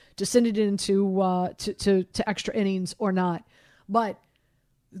run to send it into to extra innings or not. But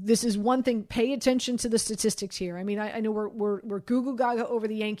this is one thing. Pay attention to the statistics here. I mean, I know we're goo gaga over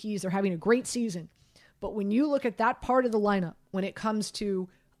the Yankees. They're having a great season. But when you look at that part of the lineup, when it comes to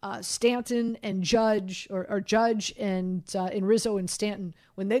Stanton and Judge, or Judge and Rizzo and Stanton,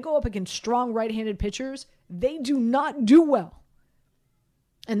 when they go up against strong right-handed pitchers, they do not do well.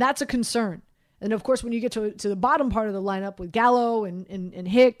 And that's a concern. And of course, when you get to the bottom part of the lineup with Gallo and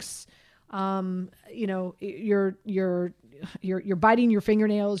Hicks, you're biting your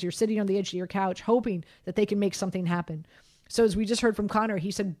fingernails. You're sitting on the edge of your couch, hoping that they can make something happen. So as we just heard from Connor,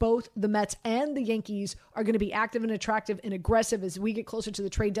 he said both the Mets and the Yankees are going to be active and attractive and aggressive as we get closer to the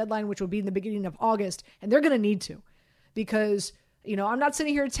trade deadline, which will be in the beginning of August. And they're going to need to, because, I'm not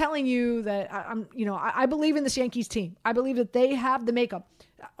sitting here telling you that I believe in this Yankees team. I believe that they have the makeup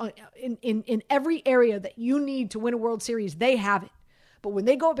in every area that you need to win a World Series. They have it. But when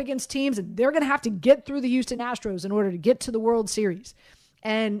they go up against teams, they're going to have to get through the Houston Astros in order to get to the World Series.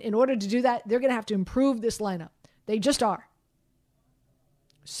 And in order to do that, they're going to have to improve this lineup. They just are.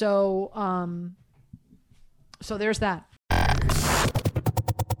 So there's that.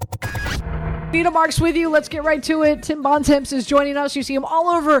 Anita Marks with you. Let's get right to it. Tim Bontemps is joining us. You see him all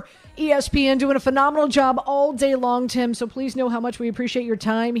over ESPN doing a phenomenal job all day long, Tim. So please know how much we appreciate your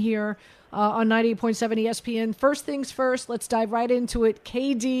time here on 98.7 ESPN. First things first, let's dive right into it.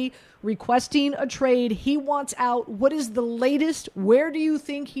 KD requesting a trade. He wants out. What is the latest? Where do you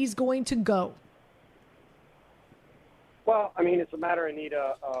think he's going to go? Well, I mean, it's a matter,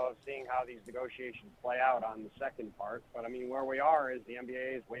 Anita, of seeing how these negotiations play out on the second part. But, I mean, where we are is the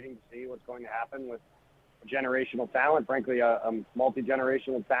NBA is waiting to see what's going to happen with generational talent, frankly, a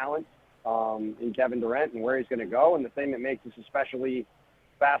multi-generational talent in Kevin Durant and where he's going to go. And the thing that makes this especially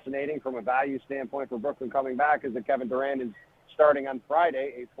fascinating from a value standpoint for Brooklyn coming back is that Kevin Durant is starting on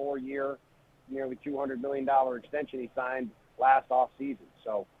Friday a 4-year, nearly $200 million extension he signed last offseason.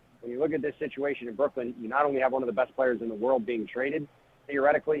 So when you look at this situation in Brooklyn, you not only have one of the best players in the world being traded,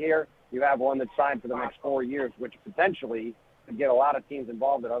 theoretically here, you have one that's signed for the next 4 years, which potentially could get a lot of teams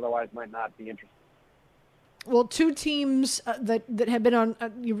involved that otherwise might not be interested. Well, two teams that have been on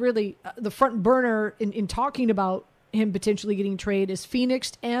the front burner in talking about him potentially getting traded is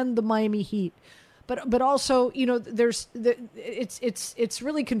Phoenix and the Miami Heat. But also, it's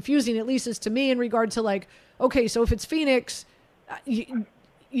really confusing, at least as to me, in regard to okay, so if it's Phoenix,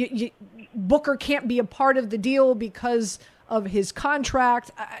 Booker can't be a part of the deal because of his contract.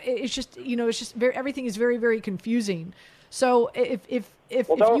 It's just everything is very, very confusing. So let's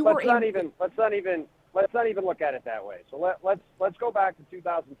not even look at it that way. So let's go back to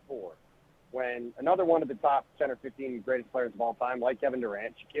 2004 when another one of the top 10 or 15 greatest players of all time, like Kevin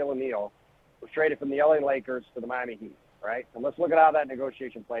Durant, Shaquille O'Neal, was traded from the LA Lakers to the Miami Heat, right? And let's look at how that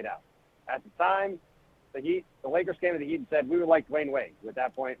negotiation played out. At the time, the Lakers came to the Heat and said, we would like Dwayne Wade, who at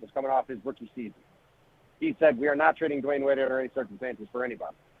that point was coming off his rookie season. He said, we are not trading Dwayne Wade under any circumstances for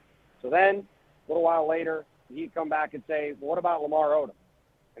anybody. So then, a little while later, the Heat come back and say, well, what about Lamar Odom?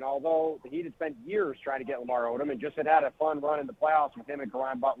 And although the Heat had spent years trying to get Lamar Odom and just had a fun run in the playoffs with him and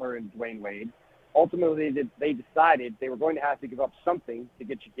Caron Butler and Dwayne Wade, ultimately they decided they were going to have to give up something to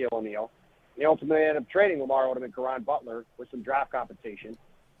get Shaquille O'Neal. They ultimately ended up trading Lamar Odom and Caron Butler with some draft compensation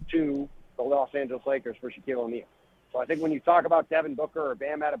to the Los Angeles Lakers for Shaquille O'Neal. So I think when you talk about Devin Booker or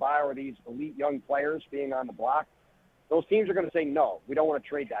Bam Adebayo or these elite young players being on the block, those teams are going to say, no, we don't want to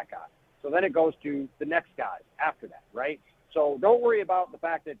trade that guy. So then it goes to the next guys after that, right? So don't worry about the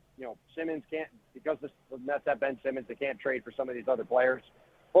fact that, Simmons can't, because the Nets have Ben Simmons, they can't trade for some of these other players.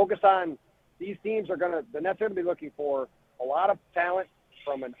 Focus on these teams the Nets are going to be looking for a lot of talent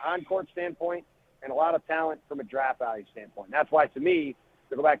from an on-court standpoint and a lot of talent from a draft value standpoint. And that's why, to me,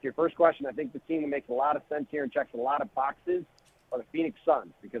 to go back to your first question, I think the team that makes a lot of sense here and checks a lot of boxes are the Phoenix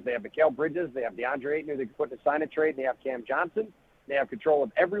Suns, because they have Mikal Bridges, they have DeAndre Ayton, who they can put in a sign and trade, and they have Cam Johnson. They have control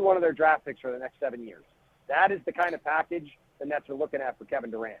of every one of their draft picks for the next 7 years. That is the kind of package the Nets are looking at for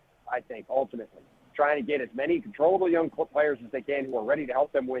Kevin Durant, I think, ultimately. Trying to get as many controllable young players as they can who are ready to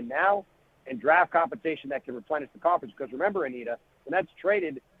help them win now, and draft compensation that can replenish the conference. Because remember, Anita, the Nets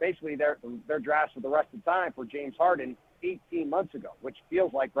traded basically their drafts for the rest of the time for James Harden 18 months ago, which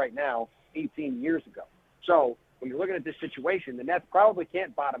feels like right now 18 years ago. So when you're looking at this situation, the Nets probably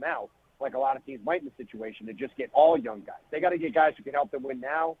can't bottom out like a lot of teams might in the situation and just get all young guys. They got to get guys who can help them win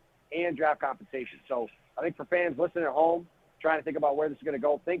now and draft compensation. So I think for fans listening at home, trying to think about where this is going to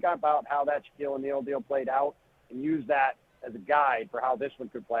go, think about how that Shaquille O'Neal deal played out and use that as a guide for how this one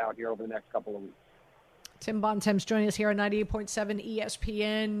could play out here over the next couple of weeks. Tim Bontemps joining us here on 98.7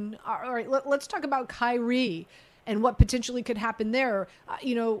 ESPN. All right, let's talk about Kyrie and what potentially could happen there.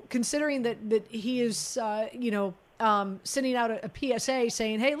 Considering that he is, sending out a PSA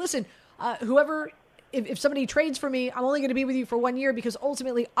saying, hey, listen, whoever, if somebody trades for me, I'm only going to be with you for 1 year because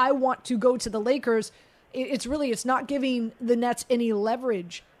ultimately I want to go to the Lakers. It's not giving the Nets any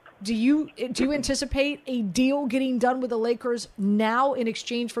leverage. Do you anticipate a deal getting done with the Lakers now in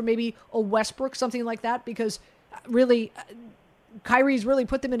exchange for maybe a Westbrook, something like that? Because really, Kyrie's really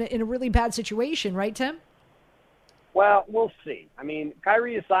put them in a really bad situation, right, Tim? Well, we'll see. I mean,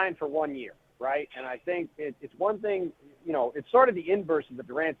 Kyrie is signed for 1 year, right? And I think it's one thing, it's sort of the inverse of the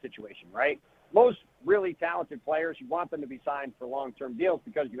Durant situation, right? Most really talented players, you want them to be signed for long-term deals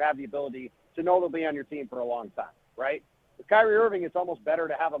because you have the ability to know they'll be on your team for a long time, right? With Kyrie Irving, it's almost better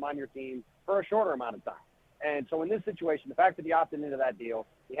to have him on your team for a shorter amount of time. And so in this situation, the fact that he opted into that deal,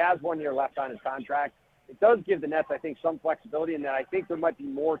 he has 1 year left on his contract, it does give the Nets, I think, some flexibility in that I think there might be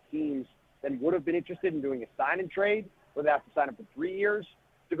more teams than would have been interested in doing a sign and trade where they have to sign him for 3 years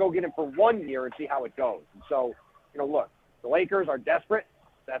to go get him for 1 year and see how it goes. And so, look, the Lakers are desperate.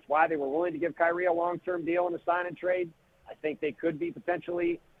 That's why they were willing to give Kyrie a long-term deal in a sign and trade. I think they could be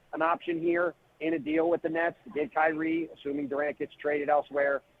potentially an option here in a deal with the Nets to get Kyrie, assuming Durant gets traded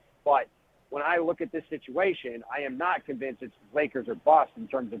elsewhere. But when I look at this situation, I am not convinced it's Lakers or bust in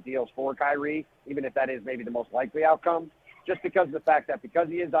terms of deals for Kyrie, even if that is maybe the most likely outcome, just because of the fact that because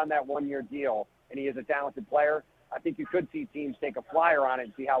he is on that 1 year deal and he is a talented player, I think you could see teams take a flyer on it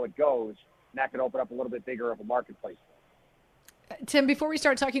and see how it goes, and that could open up a little bit bigger of a marketplace. Tim, before we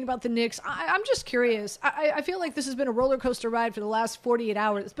start talking about the Knicks, I'm just curious. I feel like this has been a roller coaster ride for the last 48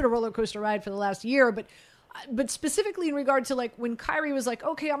 hours. It's been a roller coaster ride for the last year, but specifically in regard to like when Kyrie was like,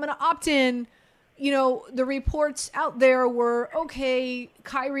 okay, I'm going to opt in, the reports out there were, okay,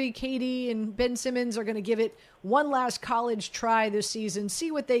 Kyrie, KD, and Ben Simmons are going to give it one last college try this season,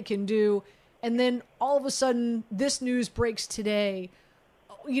 see what they can do. And then all of a sudden this news breaks today.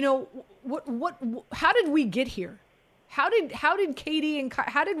 How did we get here? How did KD and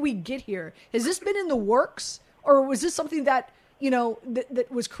how did we get here? Has this been in the works, or was this something that that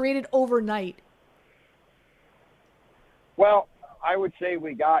was created overnight? Well, I would say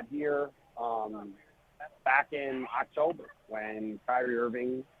we got here back in October when Kyrie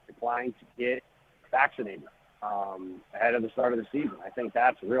Irving declined to get vaccinated ahead of the start of the season. I think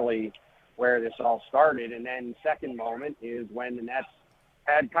that's really where this all started. And then second moment is when the Nets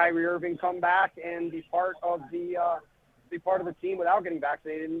had Kyrie Irving come back and be part of the team without getting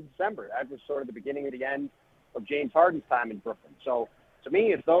vaccinated in December. That was sort of the beginning of the end of James Harden's time in Brooklyn. So to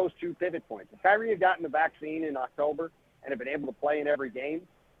me, it's those two pivot points. If Kyrie had gotten the vaccine in October and had been able to play in every game,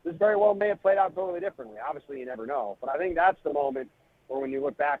 this very well may have played out totally differently. Obviously, you never know. But I think that's the moment where when you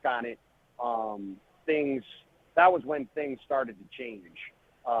look back on it, that was when things started to change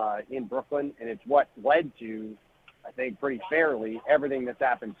in Brooklyn, and it's what led to, I think, pretty fairly, everything that's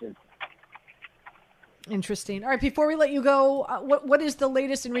happened since. Interesting. All right, before we let you go, what is the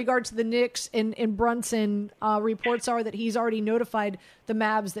latest in regard to the Knicks and Brunson? Reports are that he's already notified the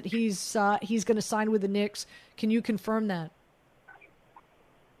Mavs that he's going to sign with the Knicks. Can you confirm that?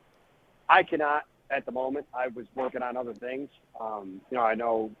 I cannot at the moment. I was working on other things. I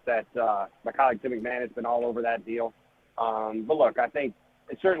know that my colleague Tim McMahon has been all over that deal. But look, I think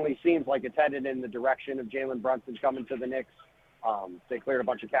it certainly seems like it's headed in the direction of Jalen Brunson coming to the Knicks. They cleared a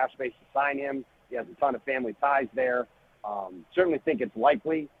bunch of cap space to sign him. He has a ton of family ties there. Certainly think it's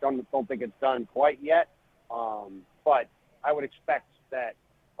likely. Don't think it's done quite yet. But I would expect that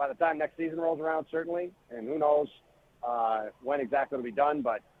by the time next season rolls around, certainly, and who knows when exactly it'll be done,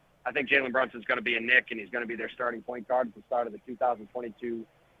 but I think Jalen Brunson's going to be a Knick, and he's going to be their starting point guard at the start of the 2022-23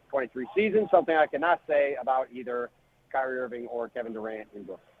 season, something I cannot say about either Kyrie Irving or Kevin Durant in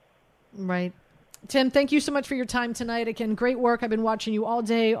Brooklyn. Right. Tim, thank you so much for your time tonight. Again, great work. I've been watching you all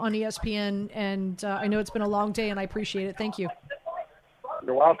day on ESPN, and I know it's been a long day, and I appreciate it. Thank you.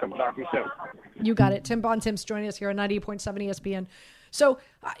 You're welcome. Talk to you soon. You got it. Tim Bontemps joining us here on 98.7 ESPN. So,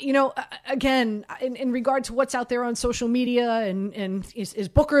 again, in regard to what's out there on social media and is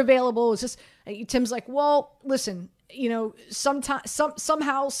Booker available? Is this Tim's like, well, listen,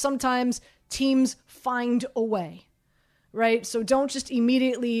 sometimes teams find a way. Right. So don't just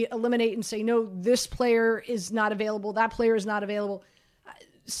immediately eliminate and say, no, this player is not available. That player is not available.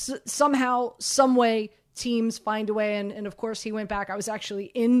 Somehow, some way, teams find a way. And of course, he went back. I was actually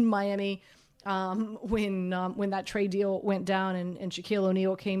in Miami when that trade deal went down and Shaquille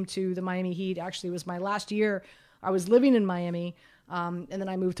O'Neal came to the Miami Heat. Actually, it was my last year. I was living in Miami. And then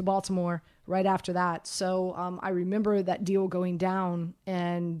I moved to Baltimore right after that. So I remember that deal going down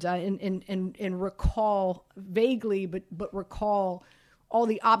and recall vaguely, but recall all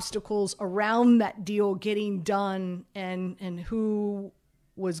the obstacles around that deal getting done and who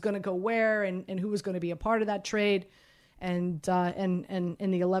was going to go where and who was going to be a part of that trade. And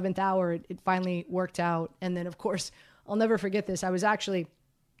in the 11th hour, it finally worked out. And then, of course, I'll never forget this. I was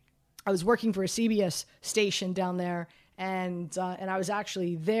working for a CBS station down there, and I was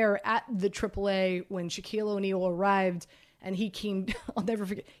actually there at the AAA when Shaquille O'Neal arrived, and he came, I'll never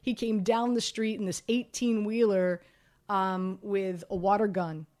forget, he came down the street in this 18-wheeler with a water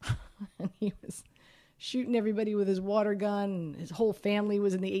gun. And he was shooting everybody with his water gun. His whole family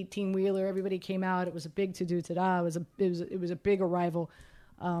was in the 18-wheeler. Everybody came out. It was a big to-do ta-da. It was a big arrival.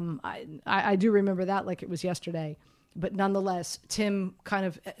 I do remember that like it was yesterday. But nonetheless, Tim kind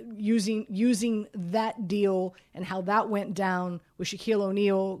of using that deal and how that went down with Shaquille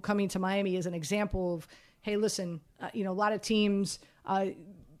O'Neal coming to Miami as an example of, hey, listen, a lot of teams,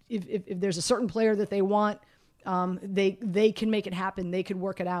 if there's a certain player that they want, they can make it happen. They could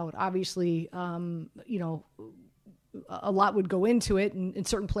work it out. Obviously, a lot would go into it, and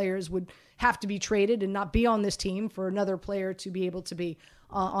certain players would have to be traded and not be on this team for another player to be able to be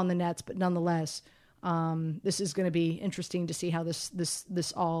on the Nets. But nonetheless, this is going to be interesting to see how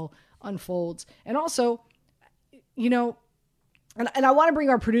this all unfolds. And also, and I want to bring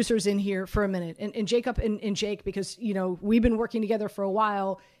our producers in here for a minute, and Jacob and Jake, because, we've been working together for a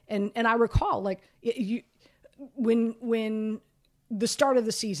while. And I recall when the start of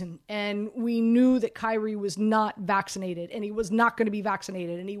the season and we knew that Kyrie was not vaccinated and he was not going to be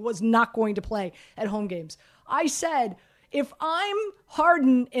vaccinated and he was not going to play at home games. I said, if I'm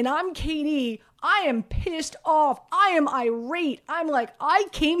Harden and I'm KD, I am pissed off. I am irate. I'm like, I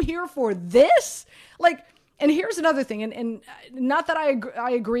came here for this? And here's another thing. And not that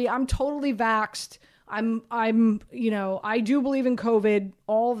I agree. I'm totally vaxxed. I do believe in COVID,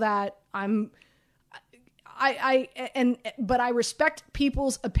 all that. But I respect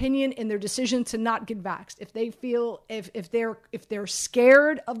people's opinion and their decision to not get vaxxed. If they feel, if they're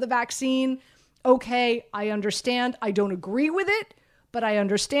scared of the vaccine, okay, I understand. I don't agree with it, but I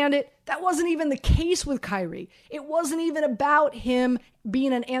understand it. That wasn't even the case with Kyrie. It wasn't even about him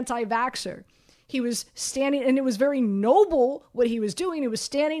being an anti-vaxxer. He was standing, and it was very noble what he was doing. He was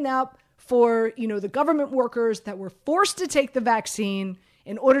standing up for, the government workers that were forced to take the vaccine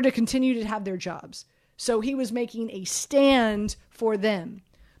in order to continue to have their jobs. So he was making a stand for them.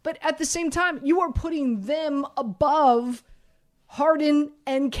 But at the same time, you are putting them above Harden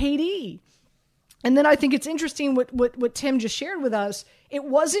and KD. And then I think it's interesting what Tim just shared with us. It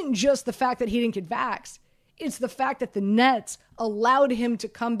wasn't just the fact that he didn't get vaxxed. It's the fact that the Nets allowed him to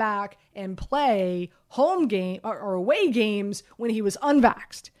come back and play home game or away games when he was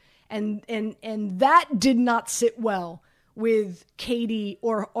unvaxxed. And that did not sit well with KD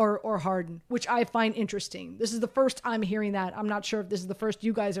or Harden, which I find interesting. This is the first I'm hearing that. I'm not sure if this is the first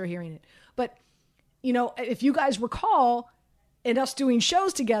you guys are hearing it. But, if you guys recall, and us doing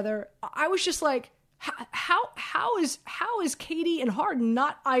shows together, I was just like, how is KD and Harden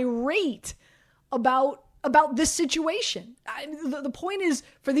not irate about this situation? The point is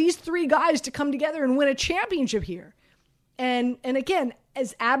for these three guys to come together and win a championship here. And again,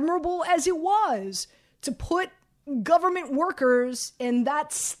 as admirable as it was to put government workers in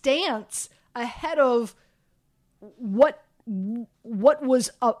that stance ahead of what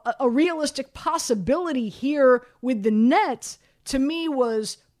was a realistic possibility here with the Nets, to me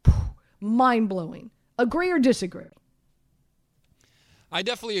was mind-blowing. Agree or disagree? I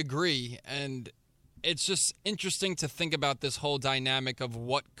definitely agree, and it's just interesting to think about this whole dynamic of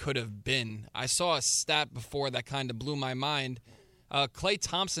what could have been. I saw a stat before that kind of blew my mind. Klay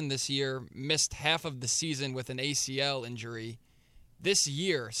Thompson this year missed half of the season with an ACL injury. This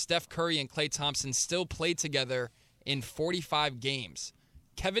year, Steph Curry and Klay Thompson still played together in 45 games.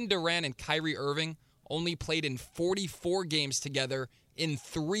 Kevin Durant and Kyrie Irving only played in 44 games together in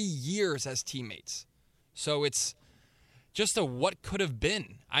 3 years as teammates. So it's just a what could have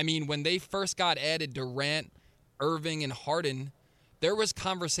been. I mean, when they first got added, Durant, Irving, and Harden, there was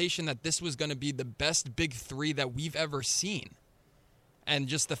conversation that this was going to be the best big three that we've ever seen. And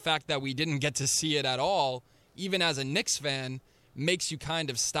just the fact that we didn't get to see it at all, even as a Knicks fan, makes you kind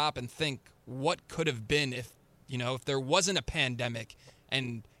of stop and think what could have been if there wasn't a pandemic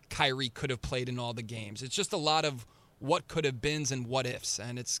and Kyrie could have played in all the games. It's just a lot of what could have beens and what ifs.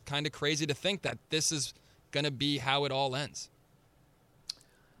 And it's kind of crazy to think that this is going to be how it all ends.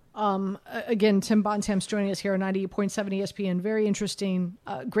 Again, Tim Bontemps joining us here on 98.7 ESPN. Very interesting,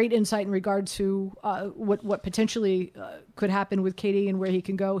 great insight in regard to what potentially could happen with KD and where he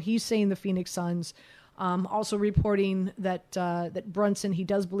can go. He's saying the Phoenix Suns. Also reporting that that Brunson, he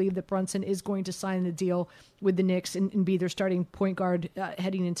does believe that Brunson is going to sign the deal with the Knicks and be their starting point guard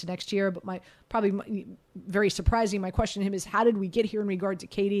heading into next year. But very surprising, my question to him is, how did we get here in regard to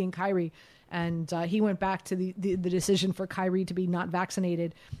KD and Kyrie? And he went back to the decision for Kyrie to be not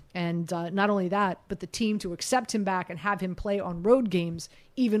vaccinated. And not only that, but the team to accept him back and have him play on road games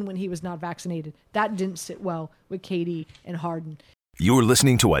even when he was not vaccinated. That didn't sit well with KD and Harden. You're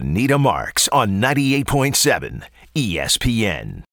listening to Anita Marks on 98.7 ESPN.